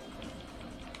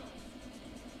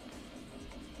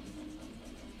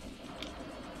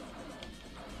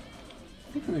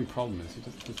 I think the main problem is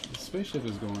the spaceship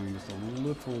is going just a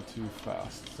little too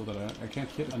fast, so that I can't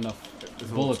hit enough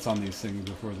bullets on these things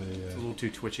before they... It's a little too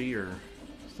twitchy, or...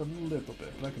 Just a little bit,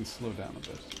 but I can slow down a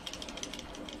bit.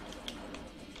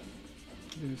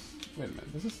 Wait a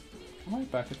minute, am I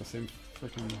back at the same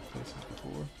freaking place as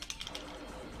before?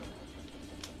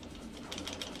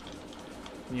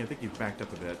 Yeah, I think you've backed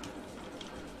up a bit.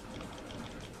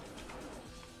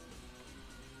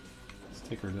 Let's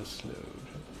take her this slow.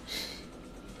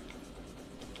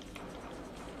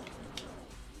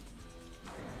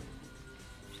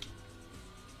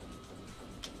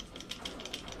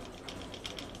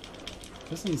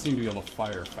 This doesn't seem to be able to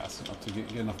fire fast enough to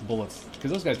get enough bullets.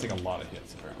 Because those guys take a lot of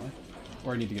hits, apparently.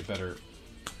 Or I need to get better...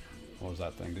 What was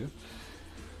that thing do?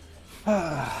 Where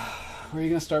are you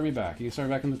going to start me back? You can start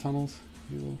me back in the tunnels?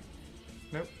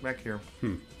 Nope, back here.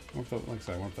 Like I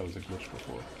said, I wonder if that was a glitch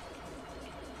before.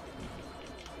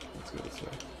 Let's go this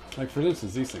way. Like, for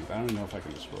instance, these things. I don't even know if I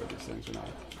can destroy these things or not.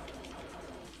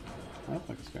 I don't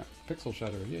think it's going to. Pixel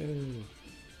shatter, yay!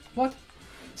 What?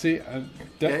 See,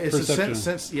 depth perception.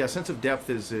 Sense of depth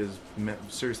is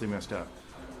seriously messed up.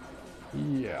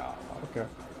 Yeah, okay.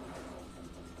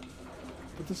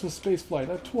 But this was spaceflight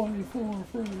at 24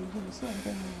 frames a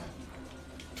second.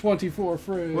 24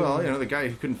 frames. Well, the guy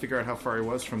who couldn't figure out how far he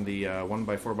was from the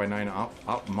 1x4x9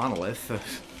 op monolith.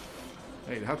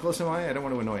 Wait, how close am I? I don't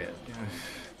want to annoy it. Yeah.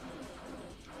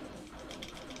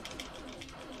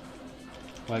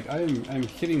 Like I'm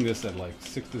hitting this at like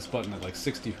this button at like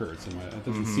 60 hertz, and it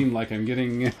doesn't seem like I'm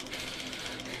getting.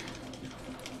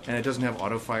 And it doesn't have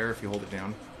auto fire if you hold it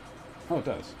down. Oh, it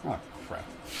does. Oh crap!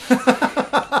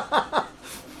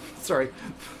 Sorry.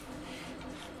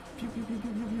 Pew, pew, pew,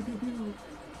 pew, pew, pew, pew.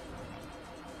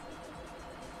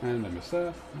 And I missed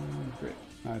that. Great.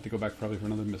 I have to go back probably for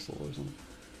another missile or something.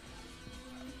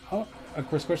 Oh, of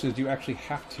course. The question is, do you actually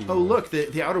have to? Oh, look,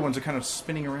 the outer ones are kind of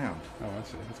spinning around. Oh, I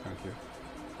see. That's kind of cute.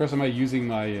 Of course, am I using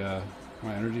my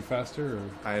my energy faster? Or?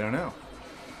 I don't know.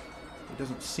 It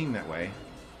doesn't seem that way.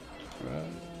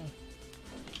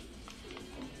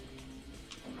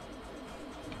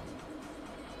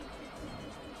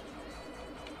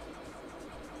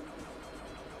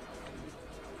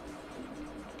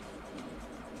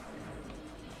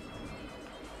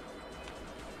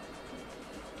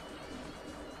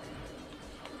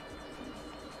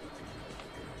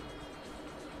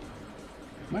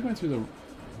 Am I going through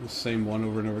the same one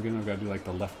over and over again? I've got to do like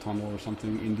the left tunnel or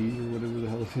something, Indy or whatever the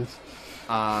hell it is.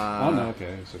 Oh no,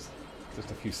 okay, it's just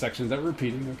a few sections that we're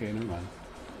repeating. Okay, never mind.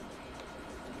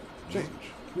 Change.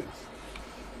 Yes.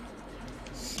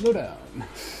 Slow down.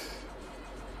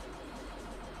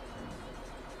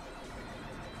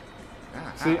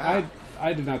 See,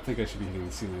 I did not think I should be hitting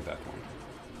the ceiling at that point.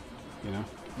 You know,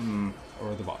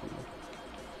 or the bottom.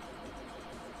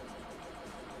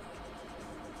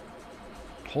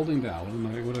 Holding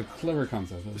down. What a clever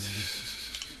concept.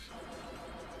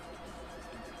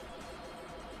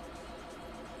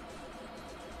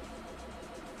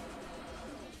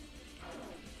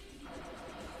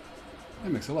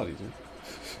 That makes it a lot easier.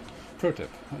 Pro tip.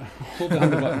 Hold down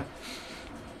the button.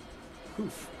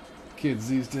 Oof. Kids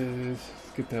these days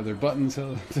get to have their buttons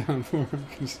held down for them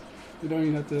because they don't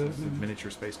even have to...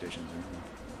 Miniature space stations.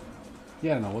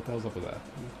 Yeah, no, what the hell's up with that?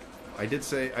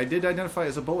 I did identify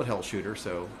as a bullet hell shooter,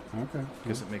 so Okay. I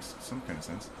guess it makes some kind of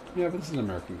sense. Yeah, but this is an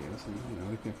American game. So,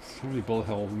 how many bullet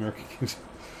hell American games?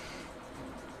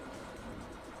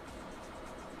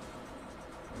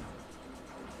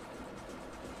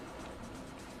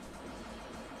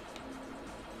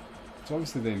 So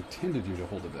obviously they intended you to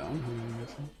hold it down. I'm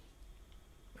guessing.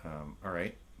 All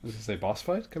right. Does it say boss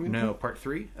fight coming? No, part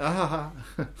 3. Ah.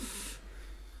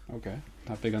 Okay.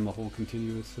 Not big on the whole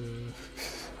continuous.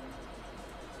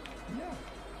 Yeah.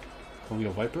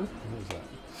 Colonial Viper. What was that?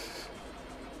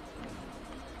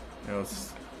 No,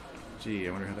 it's, gee,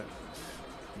 I wonder how that.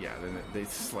 Yeah, then they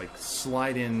just like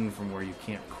slide in from where you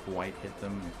can't quite hit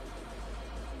them.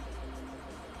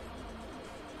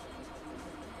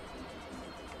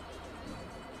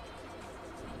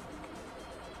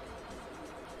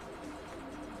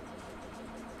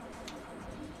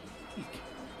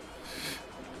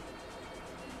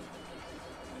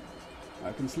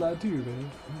 I can slide too, baby.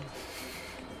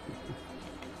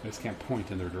 I just can't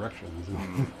point in their directions.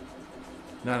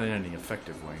 Not in any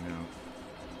effective way, no.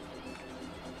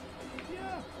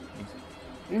 Yeah.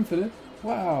 Infinite?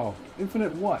 Wow.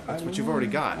 Infinite what? That's what you've already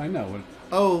got. I know.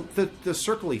 Oh, the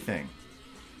circle-y thing.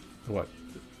 What?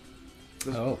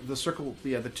 The circle,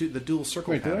 yeah, the dual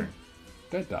circle pattern.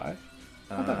 Did I die?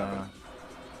 How'd that happen?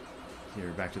 Here,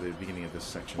 back to the beginning of this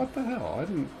section. What the hell?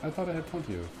 I thought I had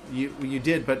plenty of. You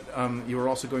did, but you were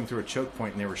also going through a choke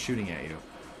point and they were shooting at you.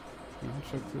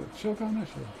 Choke on that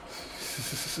shit.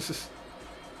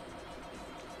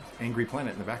 Angry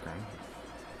planet in the background.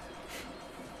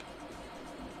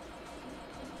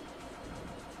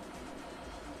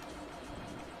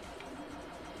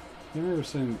 You remember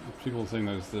people saying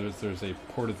there's a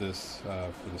port of this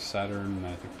for the Saturn,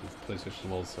 I think the PlayStation, as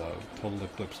well as Total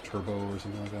Eclipse Turbo or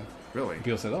something like that. Really? And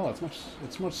people said, "Oh, it's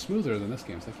much smoother than this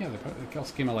game." It's like, yeah, it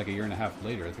also came out like a year and a half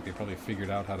later. I think they probably figured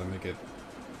out how to make it,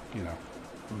 you know.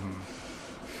 Mm-hmm.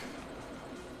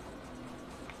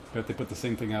 But they put the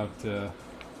same thing out. What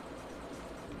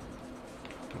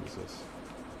is this?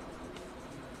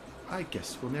 I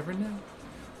guess we'll never know.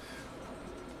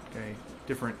 Okay,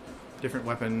 different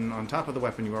weapon on top of the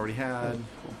weapon you already had. Oh,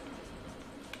 cool.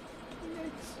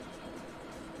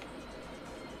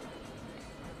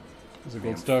 There's a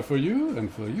gold star for you,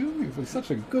 and for you. You've been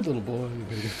such a good little boy.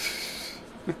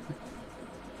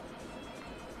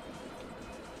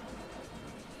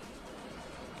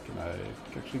 Can I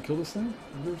actually kill this thing?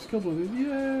 I've never killed one of these.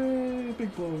 Yay!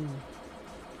 Big blow.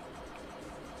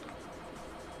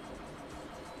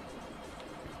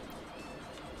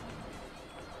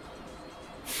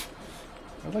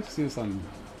 I'd like to see this on,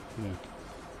 a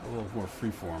little more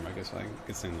freeform. I guess I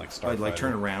guess in like Starfighter. Like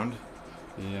turn around.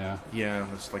 Yeah. Yeah,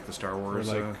 it's like the Star Wars.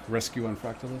 Or like Rescue on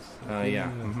Fractalus.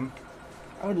 Yeah. Mm-hmm.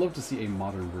 I would love to see a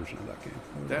modern version of that game.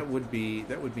 That would be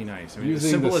nice. I mean, as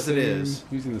simple as it is,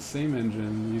 using the same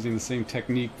engine, using the same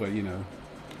technique, but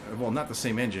well, not the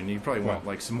same engine. You probably want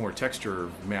like some more texture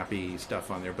mappy stuff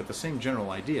on there, but the same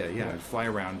general idea. Yeah, fly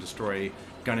around, destroy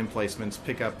gun emplacements,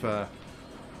 pick up downed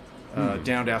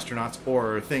astronauts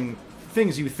or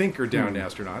things you think are downed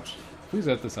astronauts. Please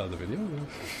edit this out of the video.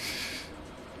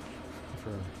 For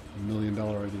 $1 million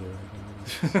idea.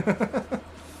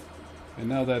 And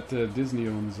now that Disney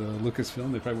owns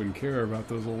Lucasfilm, they probably wouldn't care about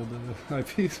those old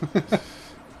IPs. We'll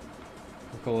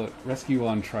call it Rescue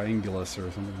on Triangulus or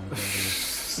something like that.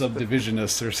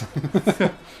 Subdivisionus or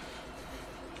something.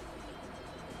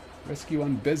 Rescue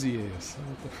on Beziers.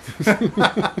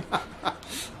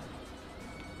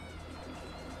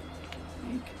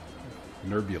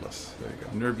 Nerbulus. There you go.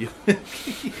 Nerbulus.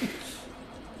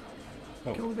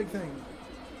 Kill the big thing.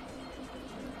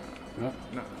 Nope.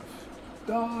 Not enough.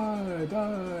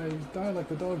 Die like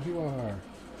the dogs you are.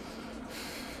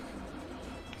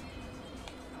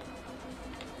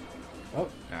 Oh,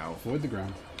 ow. Avoid the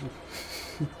ground.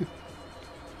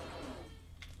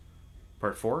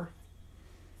 Part 4?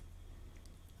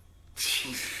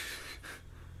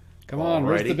 Come on,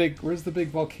 where's the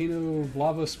big volcano,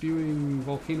 lava spewing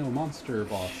volcano monster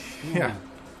boss? Yeah.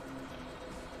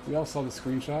 We all saw the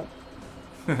screenshot.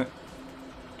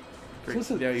 Great.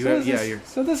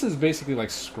 So this is basically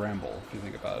like Scramble, if you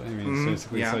think about it. I mean, it's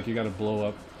basically it's like you got to blow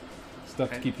up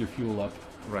stuff to keep your fuel up.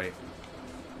 Right.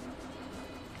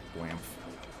 Blamf.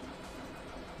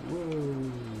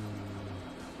 Whoa.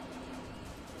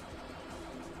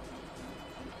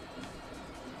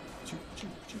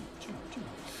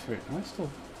 Wait,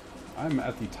 I'm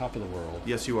at the top of the world.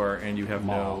 Yes, you are, and you have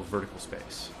no vertical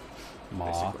space.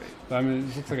 Basically. I mean,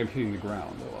 it looks like I'm hitting the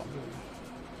ground, though, while I'm doing it.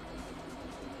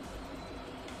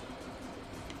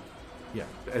 Yeah,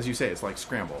 as you say, it's like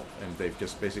Scramble, and they've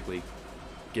just basically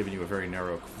given you a very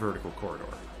narrow vertical corridor.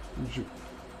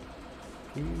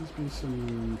 Please be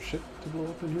some shit to blow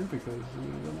up in here because we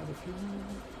run out of fuel.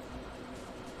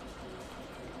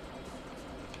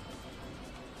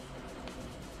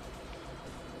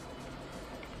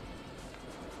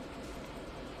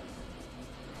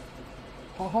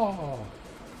 Ha ha!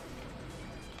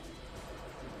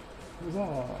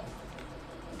 Huzzah!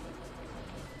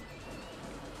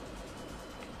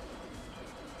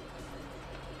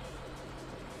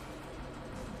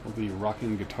 Well, the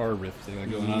rocking guitar riff they got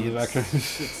going on in the background.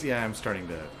 Yeah, I'm starting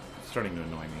to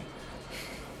annoy me.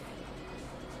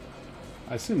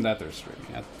 I assume that they're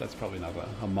streaming. That's probably not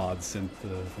a mod synth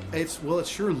thing. It's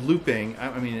sure looping.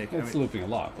 I mean, it's looping a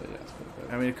lot, but yes.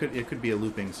 I mean, it could be a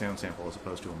looping sound sample as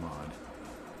opposed to a mod.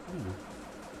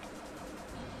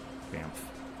 Bamf.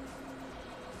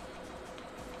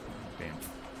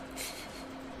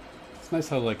 It's nice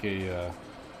how like a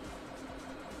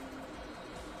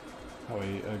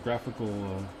graphical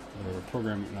or a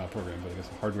program, not a program, but I guess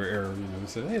a hardware error. You know, we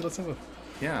said, hey, let's have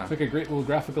make a great little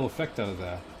graphical effect out of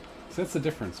that. So that's the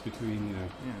difference between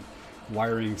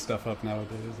wiring stuff up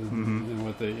nowadays and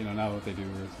what they now what they do.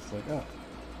 Where it's just like, oh,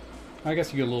 I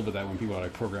guess you get a little bit of that when people are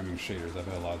like programming shaders. I've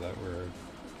had a lot of that where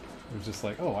it's just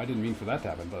like, oh, I didn't mean for that to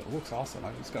happen, but it looks awesome.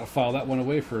 I just got to file that one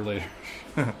away for later.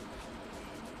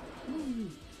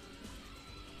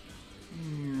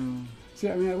 See,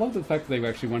 I mean, I love the fact that they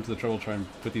actually went to the trouble to try and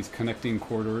put these connecting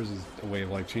corridors as a way of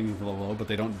like changing the low, but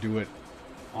they don't do it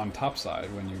on top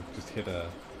side when you just hit a,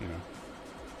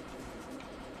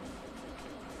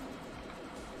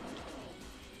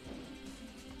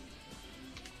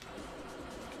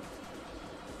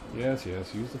 Yes,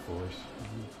 use the force.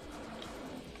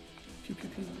 Pew, pew,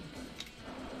 pew.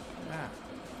 Ah.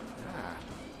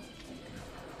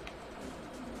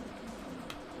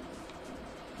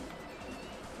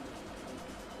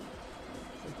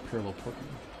 Parallel parking.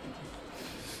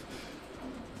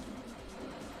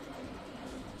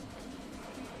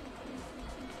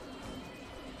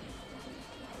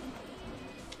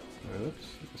 Oops,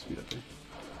 speed up there.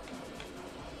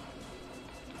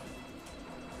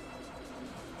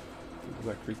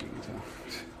 That creaking sound.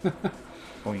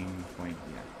 Boing, boing,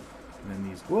 yeah. And then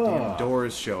these damn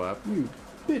doors show up. You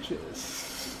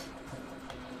bitches.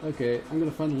 Okay, I'm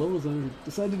gonna find the levels and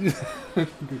decide to do that. I'm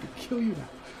gonna kill you now.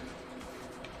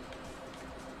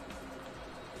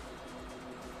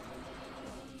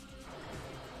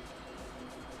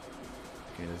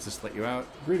 Okay, does this let you out?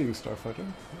 Greetings, Starfighter.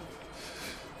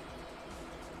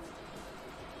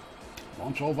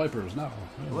 Launch all Vipers now.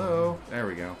 Hello. There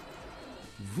we go.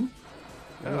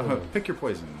 Oh, pick your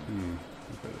poison.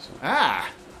 Ah!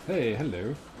 Hey, hello.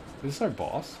 Is this our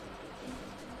boss?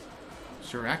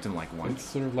 Sure acting like one. It's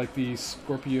sort of like the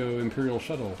Scorpio Imperial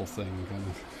Shuttle thing, kind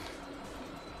of.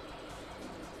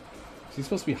 Is he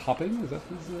supposed to be hopping? Is that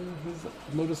his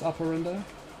modus operandi?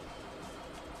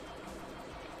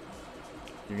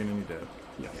 You're gonna need to...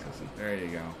 Yes, I see. There you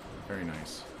go. Very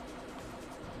nice.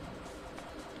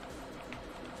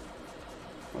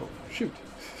 Oh, shoot.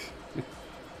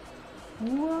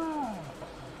 Wow.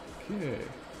 Okay.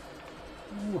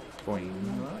 Boing.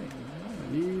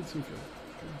 I need some fuel.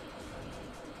 Okay.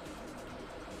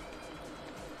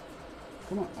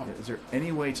 Come on. Oh. Is there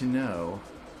any way to know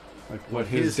like what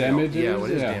his damage is? Yeah, what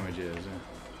his damage is.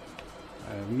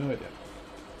 I have no idea.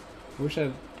 I wish I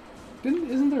had...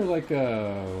 Isn't there like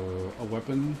a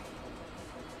weapon?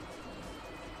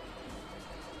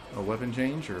 A weapon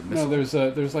change or missile? No,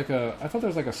 there's like a... I thought there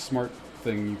was like a smart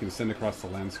thing you can send across the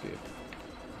landscape.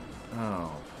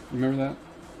 Oh. Remember that?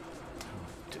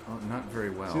 Oh, not very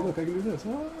well. See, look, I can do this.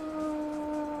 What?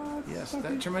 Yes,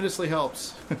 that tremendously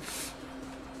helps.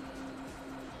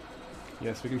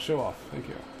 Yes, we can show off. Thank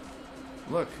you.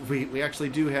 Look, we actually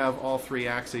do have all three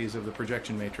axes of the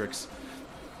projection matrix.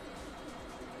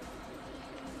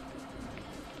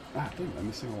 Ah, damn, I'm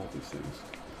missing all these things.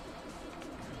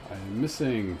 I'm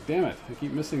missing... Damn it, I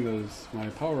keep missing those, my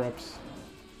power-ups.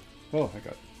 Oh, I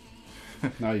got...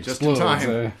 Now you just in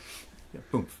time. Yeah,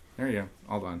 boom. There you go.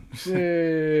 All done.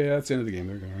 Yay, that's the end of the game.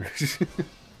 There we go.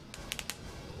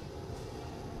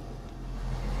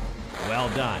 Well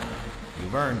done.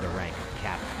 You've earned the rank of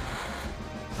captain.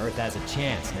 Earth has a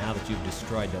chance now that you've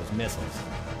destroyed those missiles.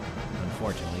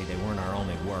 Unfortunately, they weren't our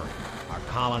only worry. Our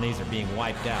colonies are being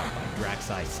wiped out by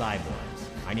Draxi cyborgs.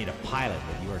 I need a pilot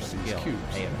with your skill to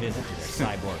pay a visit to their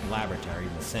cyborg laboratory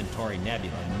in the Centauri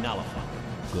Nebula and nullify them.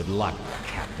 Good luck,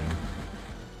 Captain.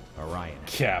 Orion.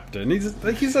 Captain. He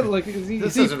said like...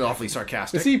 This isn't awfully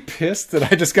sarcastic. Is he pissed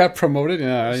that I just got promoted?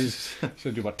 Yeah, he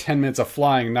should do about 10 minutes of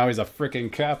flying. Now he's a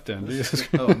freaking captain.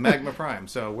 Oh, Magma Prime.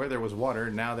 So where there was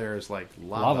water, now there's like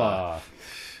lava.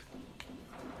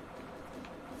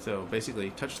 So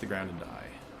basically, touch the ground and die.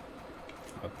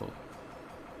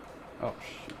 Oh,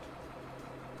 shit.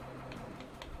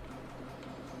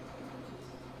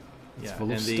 It's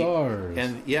full of stars.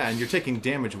 And you're taking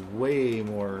damage way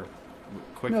more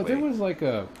quickly. No, there was like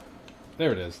a...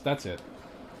 There it is. That's it.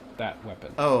 That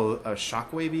weapon. Oh, a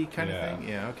shockwavy kind of thing?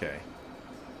 Yeah, okay.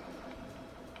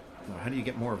 Well, how do you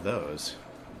get more of those?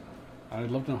 I'd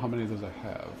love to know how many of those I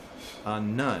have.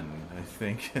 None, I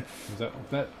think.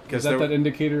 Is that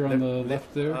indicator on the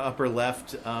left there? Upper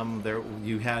left, there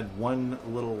you had one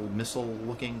little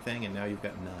missile-looking thing, and now you've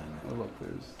got none. Oh, look,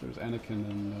 there's Anakin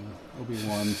and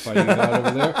Obi-Wan fighting it out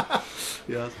over there.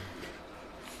 Yes.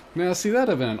 Now, see, that'd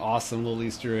have been an awesome little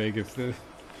Easter egg if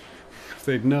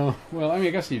they'd know. Well, I mean,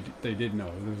 I guess they did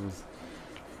know.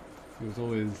 It was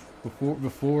always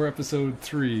before episode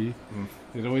 3. It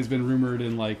had always been rumored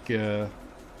in like the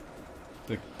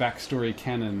backstory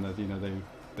canon that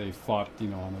they fought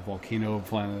on a volcano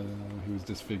planet. He was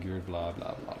disfigured. Blah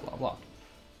blah blah blah blah.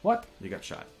 What? You got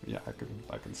shot. Yeah,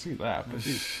 I can see that. But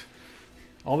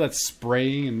all that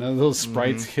spraying and none of those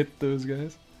sprites hit those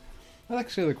guys. Well,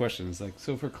 actually, the question is like,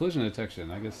 so for collision detection,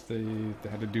 I guess they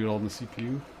had to do it all in the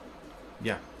CPU.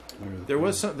 Yeah. There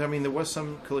was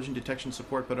some collision detection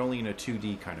support, but only in a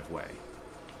 2D kind of way.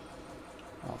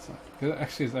 Awesome.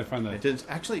 Actually, I find that... It didn't,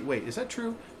 actually, wait, is that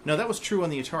true? No, that was true on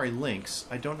the Atari Lynx.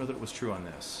 I don't know that it was true on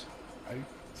this.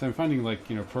 So I'm finding, like,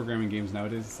 programming games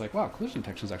nowadays, it's like, wow, collision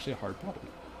detection is actually a hard problem.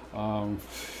 Or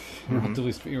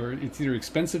it's either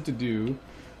expensive to do,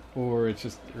 or it's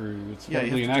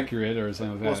totally inaccurate, or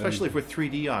something like that. Well, especially with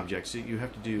 3D objects, you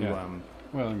have to do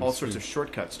all sorts of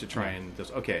shortcuts to try and...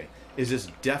 Okay, is this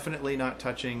definitely not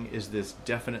touching? Is this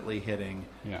definitely hitting?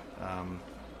 Yeah.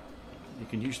 You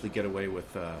can usually get away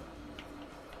with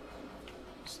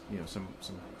some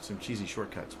cheesy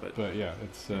shortcuts, but yeah,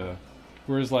 it's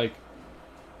whereas like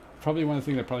probably one of the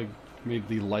things that probably made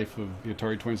the life of the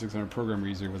Atari 2600 programmer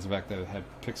easier was the fact that it had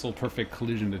pixel perfect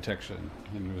collision detection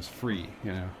and it was free.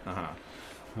 It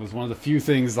was one of the few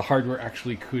things the hardware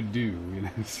actually could do.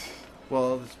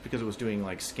 Well, it's because it was doing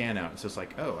like scan out. It's just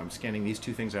like, oh, I'm scanning these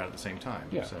two things out at the same time.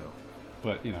 Yeah. So,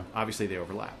 but obviously they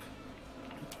overlap.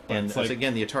 And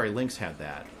again, the Atari Lynx had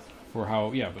that. For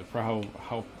how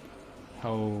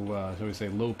shall we say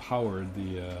low powered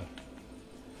the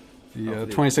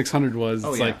 2600 was.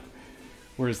 It's like,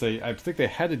 whereas I think they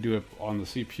had to do it on the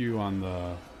CPU on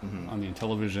the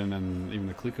Intellivision and even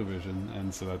the ColecoVision,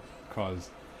 and so that caused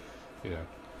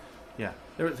Yeah,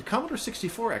 the Commodore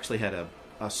 64 actually had a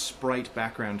sprite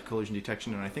background collision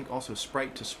detection, and I think also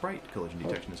sprite to sprite collision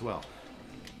detection as well.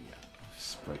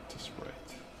 Sprite to sprite.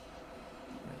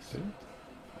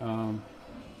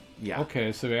 Yeah.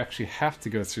 Okay, so they actually have to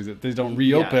go through that. They don't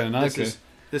reopen.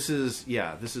 This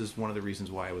is one of the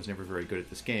reasons why I was never very good at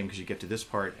this game, because you get to this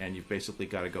part and you've basically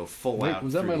got to go full out.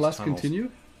 Was that my last tunnels. Continue?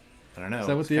 I don't know. Is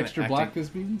that what the extra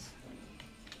blackness means?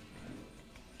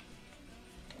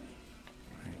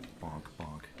 Right, bonk,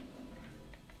 bonk.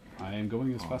 I am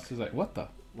going as fast as I... What the?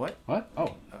 What? What?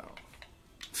 Oh.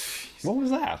 What was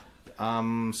that?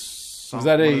 Was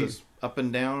that a... up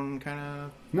and down kind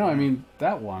of... No, I mean,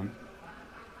 that one.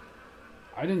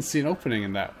 I didn't see an opening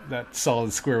in that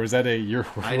solid square. Was that a...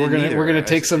 We're gonna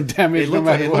take some damage no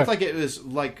matter what? It looked like it was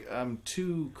like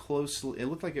too closely... It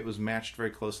looked like it was matched very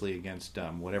closely against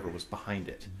whatever was behind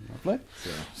it. Play?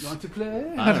 So, you want to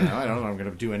play? I don't know. I don't know I'm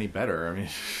going to do any better. I mean...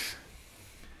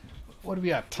 What do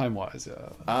we at time-wise?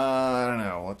 I don't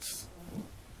know.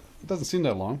 It doesn't seem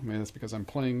that long. I mean, that's because I'm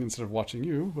playing instead of watching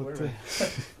you. But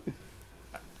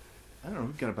I don't know.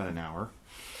 We've got about an hour.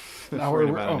 An hour?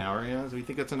 An hour, yeah. Do we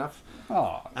think that's enough?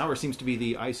 Oh. Hour seems to be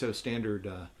the ISO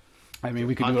standard. I mean,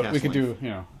 we could do. We could do.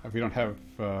 If we don't have,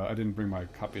 I didn't bring my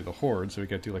copy of the Horde, so we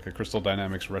could do like a Crystal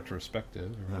Dynamics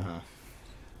retrospective.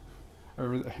 I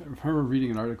remember reading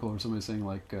an article or somebody saying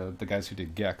like the guys who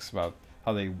did Gex about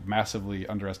how they massively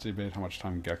underestimated how much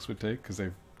time Gex would take because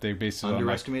they based it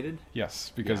underestimated. On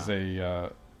yes, because they'd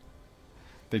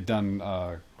done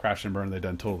Crash and Burn, they'd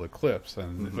done Total Eclipse,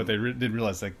 and but they didn't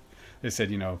realize like they said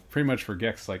pretty much for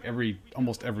Gex like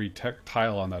almost every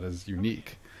tile on that is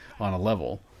unique on a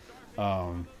level.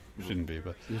 Shouldn't be,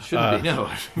 but it shouldn't be. No,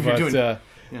 but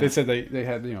they said they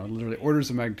had literally orders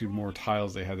of magnitude more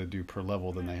tiles they had to do per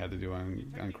level than they had to do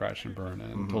on Crash and Burn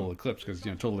and Total Eclipse, because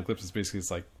Total Eclipse is basically it's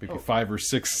like maybe 5 or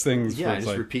 6 things. Yeah, just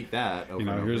like, repeat that.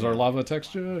 Over here's our lava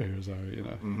texture. Here's our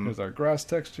here's our grass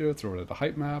texture. Throw it at the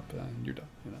height map, and you're done.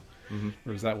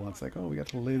 Whereas that one, it's like, oh, we got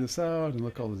to lay this out and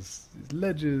look all these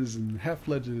ledges and half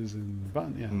ledges and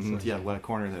let a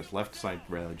corner that's left side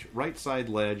ledge, right side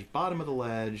ledge, bottom of the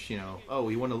ledge.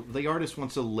 The artist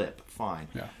wants a lip. Fine.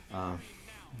 Yeah.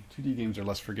 2D games are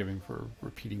less forgiving for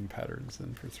repeating patterns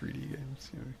than for 3D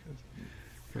games,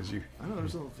 because you I know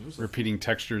there's repeating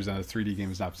textures on a 3D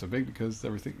game is not so big because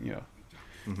everything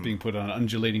is being put on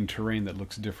undulating terrain that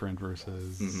looks different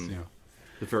versus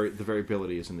the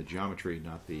variability is in the geometry,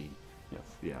 not the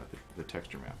the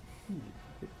texture map.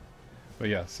 But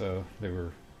yeah, so they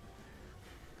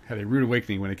had a rude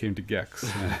awakening when it came to Gex.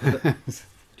 Do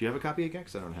you have a copy of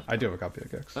Gex? I don't have. I do have a copy of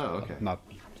Gex. Oh, okay.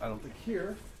 I don't think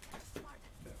here.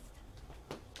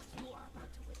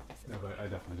 No, but I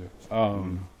definitely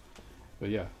do. But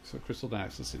yeah, so Crystal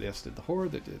Dynamics, let's see, they did the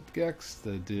Horde, they did Gex,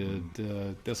 they did.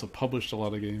 They also published a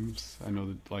lot of games. I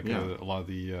know that a lot of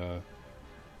the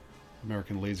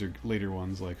American later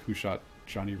ones, like Who Shot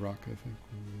Johnny Rock, I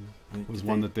think, was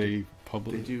one that they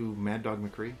published. They do Mad Dog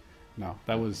McCree? No,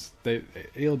 that was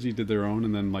ALG did their own,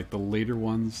 and then like the later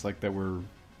ones, like that were,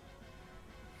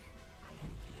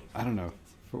 I don't know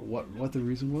for what the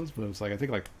reason was, but it was like I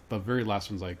think like the very last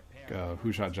one's like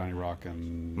Who Shot Johnny Rock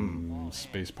and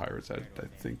Space Pirates. I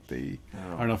think I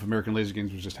don't know if American Laser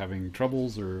Games was just having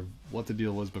troubles or what the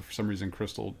deal was, but for some reason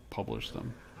Crystal published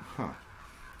them.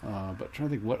 But trying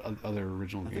to think what other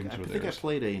original games were there. I think I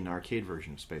played an arcade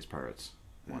version of Space Pirates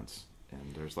once.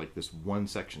 And there's like this one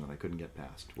section that I couldn't get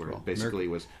past, where it basically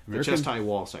was the chest-high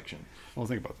wall section. Well,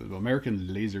 think about this.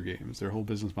 American Laser Games, their whole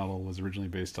business model was originally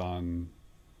based on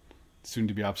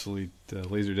soon-to-be obsolete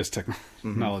Laserdisc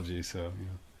technology. So,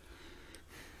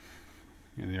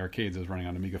 in the arcades, it was running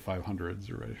on Amiga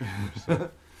 500s already. So.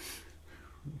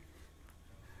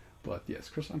 But yes,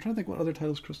 Crystal. I'm trying to think what other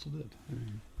titles Crystal did.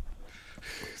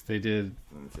 They did.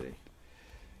 Let's see.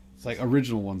 It's like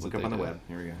original ones. Look that up they on the did. web.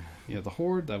 Here we go. Yeah, the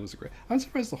Horde. That was great. I'm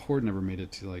surprised the Horde never made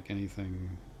it to like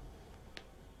anything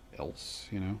else.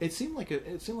 It seemed like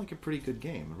a pretty good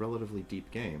game, a relatively deep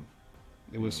game.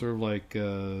 It was sort of like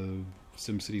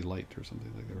SimCity Light or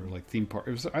something like that, or like Theme Park.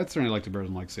 I'd certainly like it better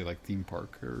than like say like Theme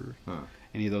Park or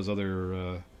any of those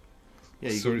other.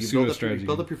 You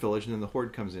build up your village, and then the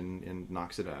Horde comes in and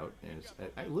knocks it out. And it's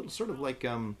a little sort of like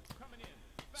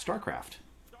StarCraft.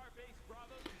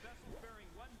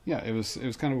 Yeah, it was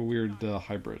kind of a weird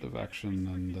hybrid of action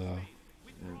and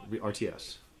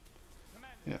RTS.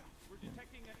 Yeah,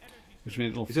 which made it a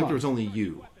little Except fun. there was only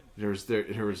you. There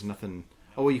was nothing.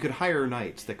 Oh, well, you could hire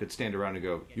knights that could stand around and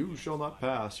go, "You shall not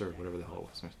pass," or whatever the hell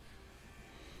it was.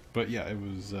 But yeah, it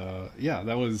was.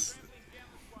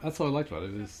 That's what I liked about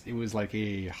it. It was like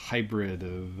a hybrid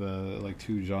of like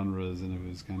two genres, and it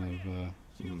was kind of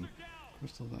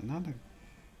Crystal. No.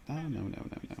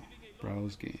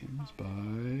 Browse games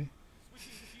by.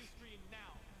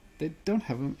 They don't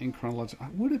have them in chronological.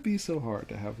 Would it be so hard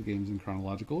to have the games in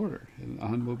chronological order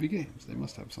on Moby Games? They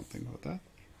must have something about that.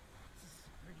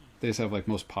 They just have like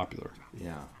most popular.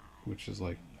 Yeah. Which is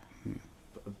like.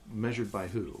 Measured by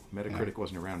who? Metacritic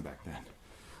wasn't around back then.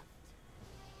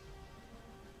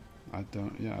 I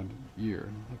don't. Yeah, year.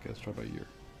 Okay, let's try by year.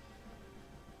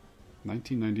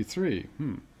 1993.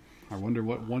 I wonder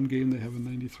what one game they have in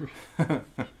 93.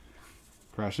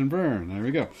 Crash and Burn. There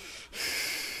we go.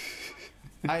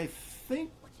 I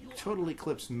think Total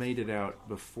Eclipse made it out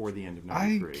before the end of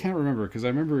 93. I can't remember, because I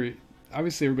remember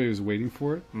obviously everybody was waiting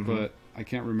for it, but I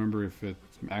can't remember if it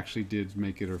actually did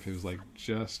make it or if it was like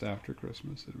just after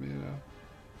Christmas it made it out.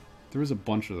 There was a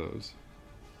bunch of those.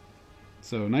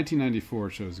 So 1994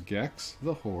 shows Gex,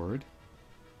 The Horde.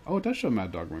 Oh, it does show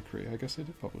Mad Dog McCree. I guess they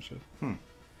did publish it.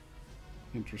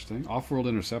 Interesting. Off-World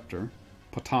Interceptor.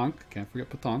 Patonk. Can't forget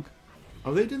Patonk.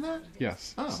 Oh, they did that?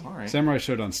 Yes. Oh, all right. Samurai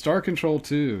Shodown. Star Control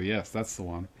 2. Yes, that's the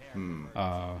one.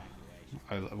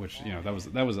 Which, that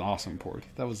was an awesome port.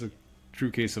 That was a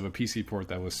true case of a PC port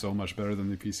that was so much better than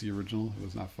the PC original. It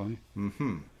was not funny.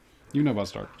 You know about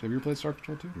Star Control. Have you ever played Star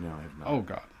Control 2? No, I have not. Oh,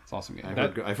 God. It's an awesome game.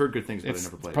 I've heard good things, but I never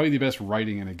played It's probably the best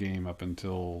writing in a game up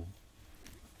until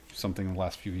something in the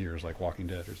last few years, like Walking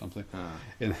Dead or something.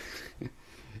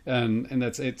 And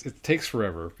that's it takes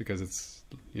forever because it's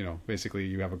basically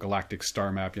you have a galactic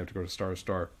star map, you have to go to star to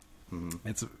star.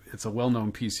 It's a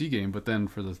well-known PC game, but then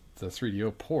for the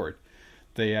 3DO port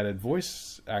they added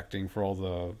voice acting for all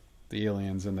the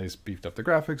aliens, and they beefed up the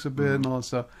graphics a bit and all that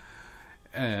stuff,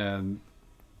 and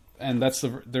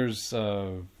there's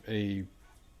a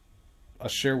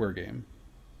shareware game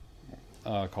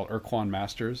called Urquan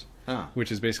Masters, which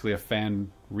is basically a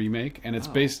fan remake, and it's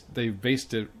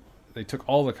they took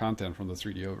all the content from the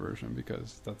 3DO version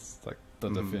because that's like the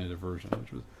definitive version,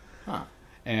 which was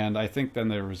and I think then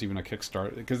there was even a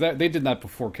Kickstarter, because they did that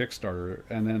before Kickstarter,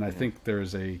 and then I think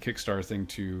there's a Kickstarter thing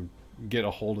to get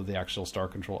a hold of the actual Star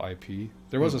Control IP.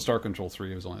 There was a Star Control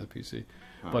 3, it was only the PC,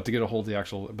 but to get a hold of the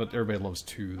actual, but everybody loves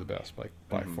 2 the best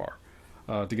by far.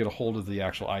 to get a hold of the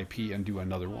actual IP and do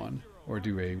another one, or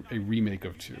do a remake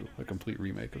of 2, a complete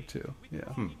remake of 2. Yeah.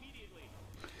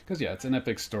 Because it's an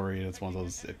epic story. It's one of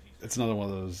those. It's another one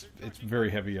of those. It's very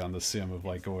heavy on the sim of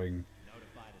like going,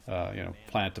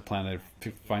 planet to planet,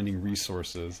 finding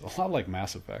resources. A lot like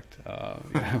Mass Effect.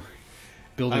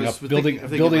 Building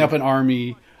up an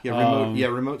army. Yeah,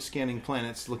 remote scanning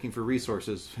planets, looking for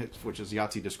resources, which is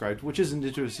Yahtzee described, which isn't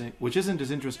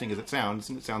as interesting as it sounds,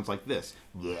 and it sounds like this.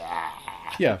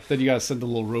 Yeah, then you got to send a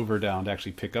little rover down to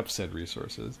actually pick up said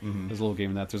resources. There's a little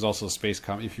game in that. There's also space.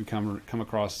 If you come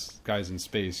across guys in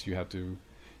space, you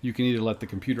can either let the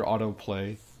computer auto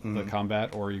play the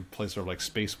combat, or you play sort of like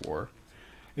Space War.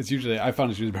 I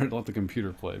found it's usually better to let the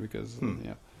computer play because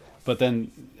But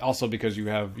then also because you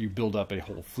build up a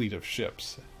whole fleet of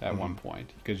ships at one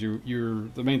point, because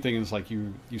the main thing is like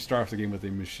you start off the game with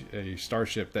a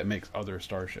starship that makes other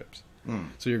starships.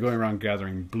 So you're going around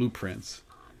gathering blueprints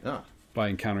by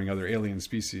encountering other alien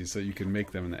species, so you can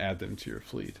make them and add them to your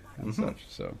fleet and such.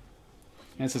 So,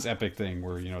 and it's this epic thing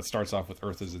where it starts off with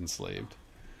Earth is enslaved.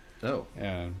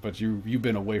 But you've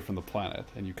been away from the planet,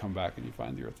 and you come back and you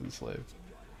find the Earth enslaved.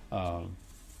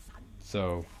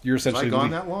 So you're essentially gone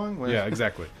that long? Yeah,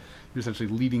 exactly. You're essentially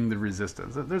leading the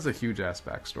resistance. There's a huge ass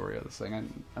backstory of this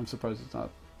thing. I'm surprised it's not.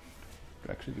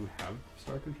 Actually, do we have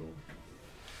Star Control?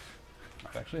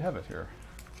 I actually have it here.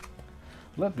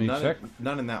 Let me check.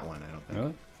 None in that one, I don't think.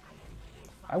 Really?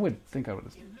 I would think I would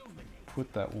have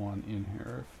put that one in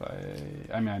here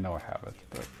if I mean, I know I have it,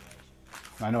 but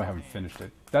I know I haven't finished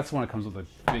it. That's the one that comes with a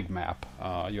big map.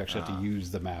 You actually have to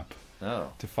use the map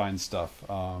to find stuff.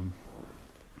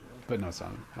 But no, it's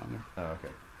not on there.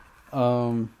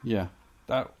 Oh, okay. Yeah,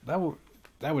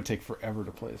 that would take forever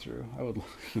to play through. I would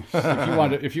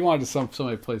if you wanted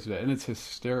somebody to play through that, and it's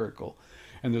hysterical.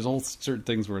 And there's all certain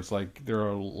things where it's like there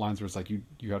are lines where it's like you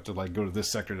have to like go to this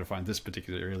sector to find this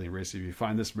particular alien race. If you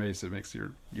find this race, it makes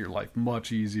your life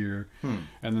much easier. And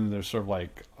then there's sort of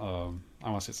like I want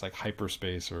to say it's like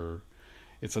hyperspace, or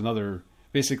it's another.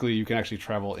 Basically, you can actually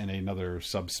travel in another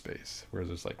subspace where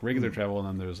there's like regular travel, and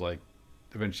then there's like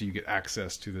eventually you get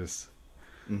access to this.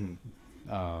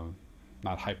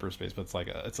 Not hyperspace, but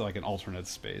it's like an alternate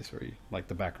space where you, like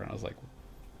the background is like.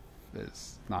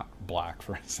 Is not black,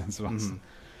 for instance.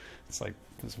 It's like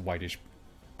this whitish,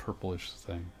 purplish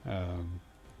thing,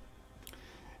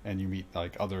 and you meet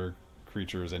like other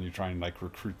creatures, and you try and like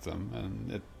recruit them,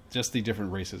 and just the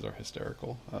different races are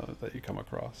hysterical that you come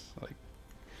across. Like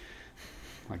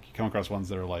you come across ones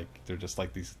that are they're just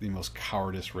like the most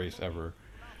cowardice race ever,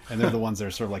 and they're the ones that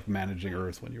are sort of like managing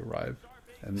Earth when you arrive,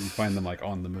 and then you find them like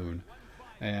on the moon,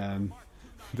 and.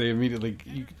 They immediately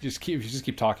if you just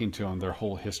keep talking to them, their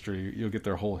whole history, you'll get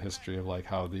their whole history of like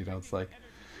how it's like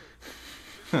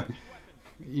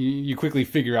you quickly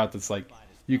figure out that's like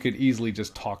you could easily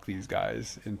just talk these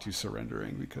guys into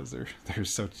surrendering because they're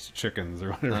such chickens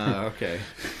or whatever. Okay.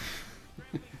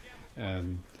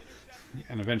 and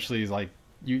eventually like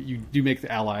you do make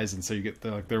the allies, and so you get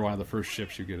they're one of the first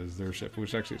ships you get is their ship,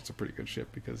 which actually it's a pretty good ship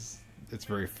because it's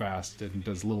very fast and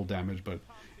does little damage, but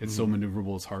it's so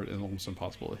maneuverable, it's hard and almost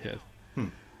impossible to hit.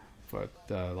 But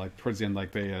like towards the end,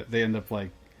 like they end up like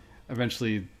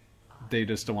eventually they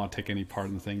just don't want to take any part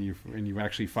in the thing. And you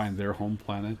actually find their home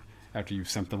planet after you've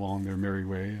sent them along their merry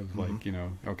way of like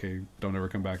okay, don't ever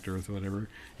come back to Earth or whatever.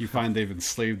 You find they've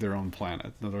enslaved their own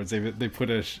planet. In other words, they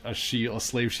put a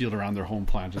slave shield around their home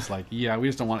planet, just like we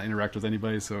just don't want to interact with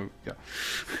anybody. So yeah.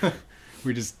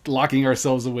 We're just locking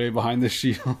ourselves away behind the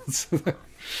shields,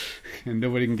 and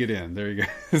nobody can get in. There you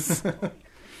go.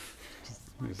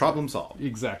 Problem solved.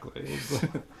 Exactly.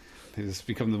 They just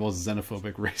become the most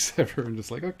xenophobic race ever, and just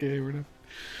like, okay,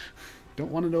 don't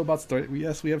want to know about Star.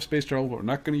 Yes, we have space travel, but we're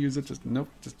not going to use it. Just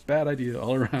bad idea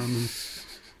all around.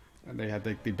 And they had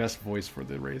like the best voice for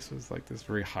the race. It was like this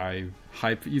very high.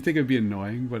 You think it'd be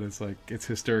annoying, but it's like it's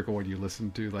hysterical when you listen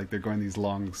to like they're going these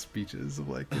long speeches of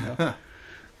like.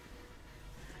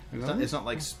 It's not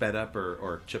like sped up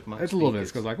or chipmunk. It's a little bit.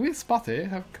 It goes like, we Spotty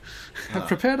have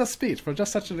prepared a speech for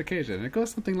just such an occasion. And it goes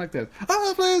something like this.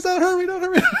 Oh, please don't hurry.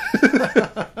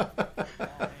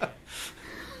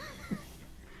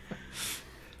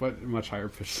 But much higher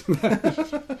pitch than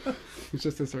that. It's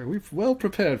just this, we've well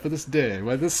prepared for this day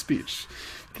by this speech.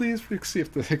 Please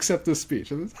accept this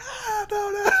speech. And it's,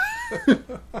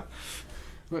 no.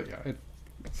 But yeah,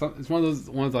 it's one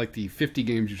of like the 50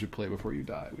 games you should play before you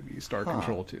die. Would be Star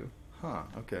Control 2.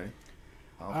 Okay.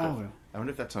 I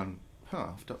wonder if that's on.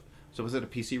 So was it a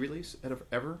PC release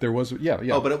ever? There was, yeah.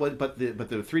 Oh, but the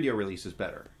 3DO release is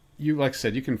better. Like I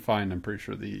said, you can find. I'm pretty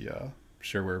sure the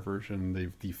shareware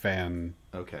version, the fan.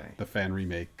 Okay. The fan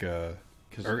remake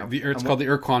It's called the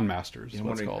Urquan Masters. I'm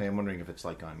wondering if it's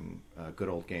like on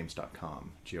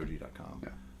goodoldgames.com, GOG.com. Yeah.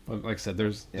 Well, like I said,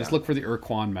 just look for the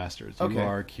Urquan Masters. Okay.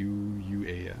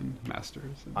 URQUAN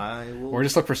Masters. Or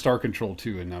just look for Star Control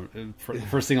 2, and the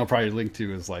first thing I'll probably link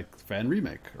to is like fan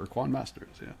remake Urquan Masters.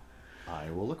 Yeah. I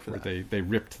will look for that. They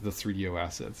ripped the 3DO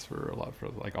assets for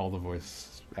like all the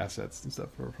voice assets and stuff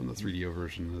from the 3DO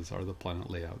version, as are the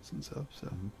planet layouts and stuff.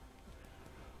 So.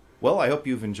 Well, I hope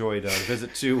you've enjoyed a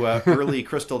visit to early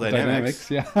Crystal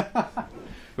Dynamics. Yeah.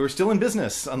 Who are still in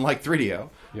business, unlike 3DO.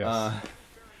 Yes.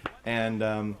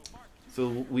 So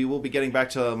we will be getting back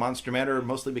to Monster Manor,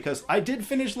 mostly because I did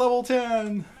finish level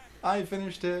 10. I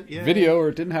finished it. Yeah. Video, or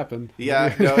it didn't happen.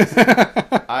 Yeah, no,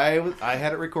 I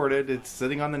had it recorded. It's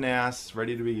sitting on the NAS,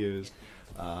 ready to be used.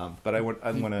 But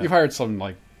I'm going to... You've hired some,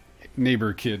 like,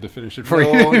 neighbor kid to finish it for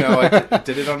you. No, I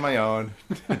did it on my own.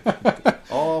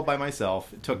 All by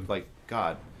myself. It took, like,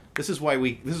 God... This is why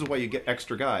you get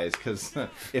extra guys, because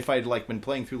if I'd like been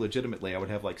playing through legitimately, I would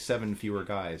have like 7 fewer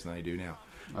guys than I do now.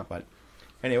 But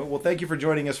anyway, well, thank you for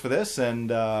joining us for this, and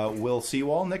we'll see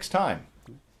you all next time.